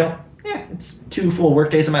 And if I don't, it's 2 full work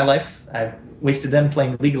days of my life. I've wasted them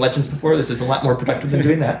playing League of Legends before. This is a lot more productive than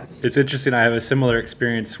doing that. It's interesting. I have a similar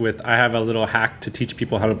experience I have a little hack to teach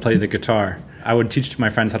people how to play the guitar. I would teach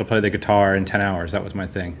my friends how to play the guitar in 10 hours. That was my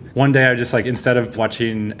thing. One day I just instead of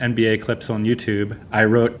watching NBA clips on YouTube, I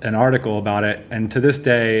wrote an article about it. And to this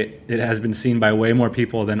day, it has been seen by way more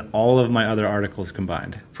people than all of my other articles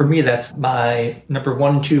combined. For me, that's my number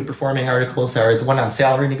 1, 2 performing articles are the one on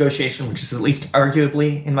salary negotiation, which is at least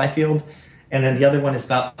arguably in my field. And then the other one is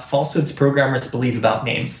about falsehoods programmers believe about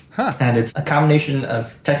names. And it's a combination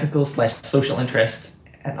of technical/social interest.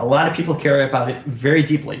 And a lot of people care about it very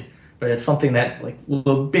deeply. But it's something that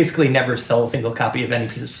will basically never sell a single copy of any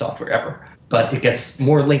piece of software ever. But it gets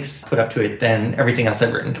more links put up to it than everything else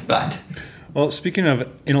I've written combined. Well, speaking of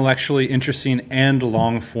intellectually interesting and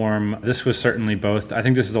long form, this was certainly both. I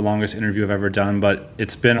think this is the longest interview I've ever done, but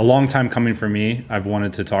it's been a long time coming for me. I've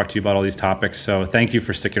wanted to talk to you about all these topics, so thank you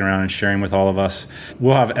for sticking around and sharing with all of us.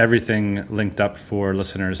 We'll have everything linked up for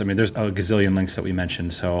listeners. I mean, there's a gazillion links that we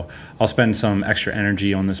mentioned, so I'll spend some extra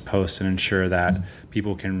energy on this post and ensure that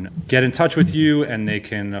people can get in touch with you and they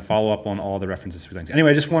can follow up on all the references we linked.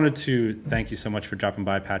 Anyway, I just wanted to thank you so much for dropping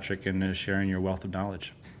by, Patrick, and sharing your wealth of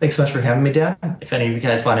knowledge. Thanks so much for having me, Dan. If any of you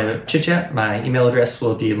guys want to chit-chat, my email address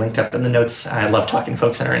will be linked up in the notes. I love talking to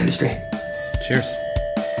folks in our industry. Cheers.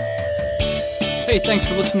 Hey, thanks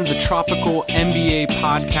for listening to the Tropical MBA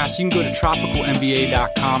podcast. You can go to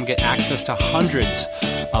tropicalmba.com, get access to hundreds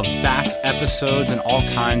of back episodes and all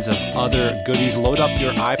kinds of other goodies. Load up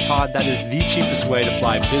your iPod. That is the cheapest way to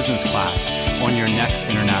fly business class on your next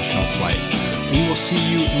international flight. We will see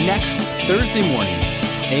you next Thursday morning,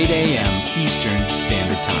 8 a.m. Eastern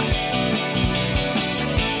Standard Time.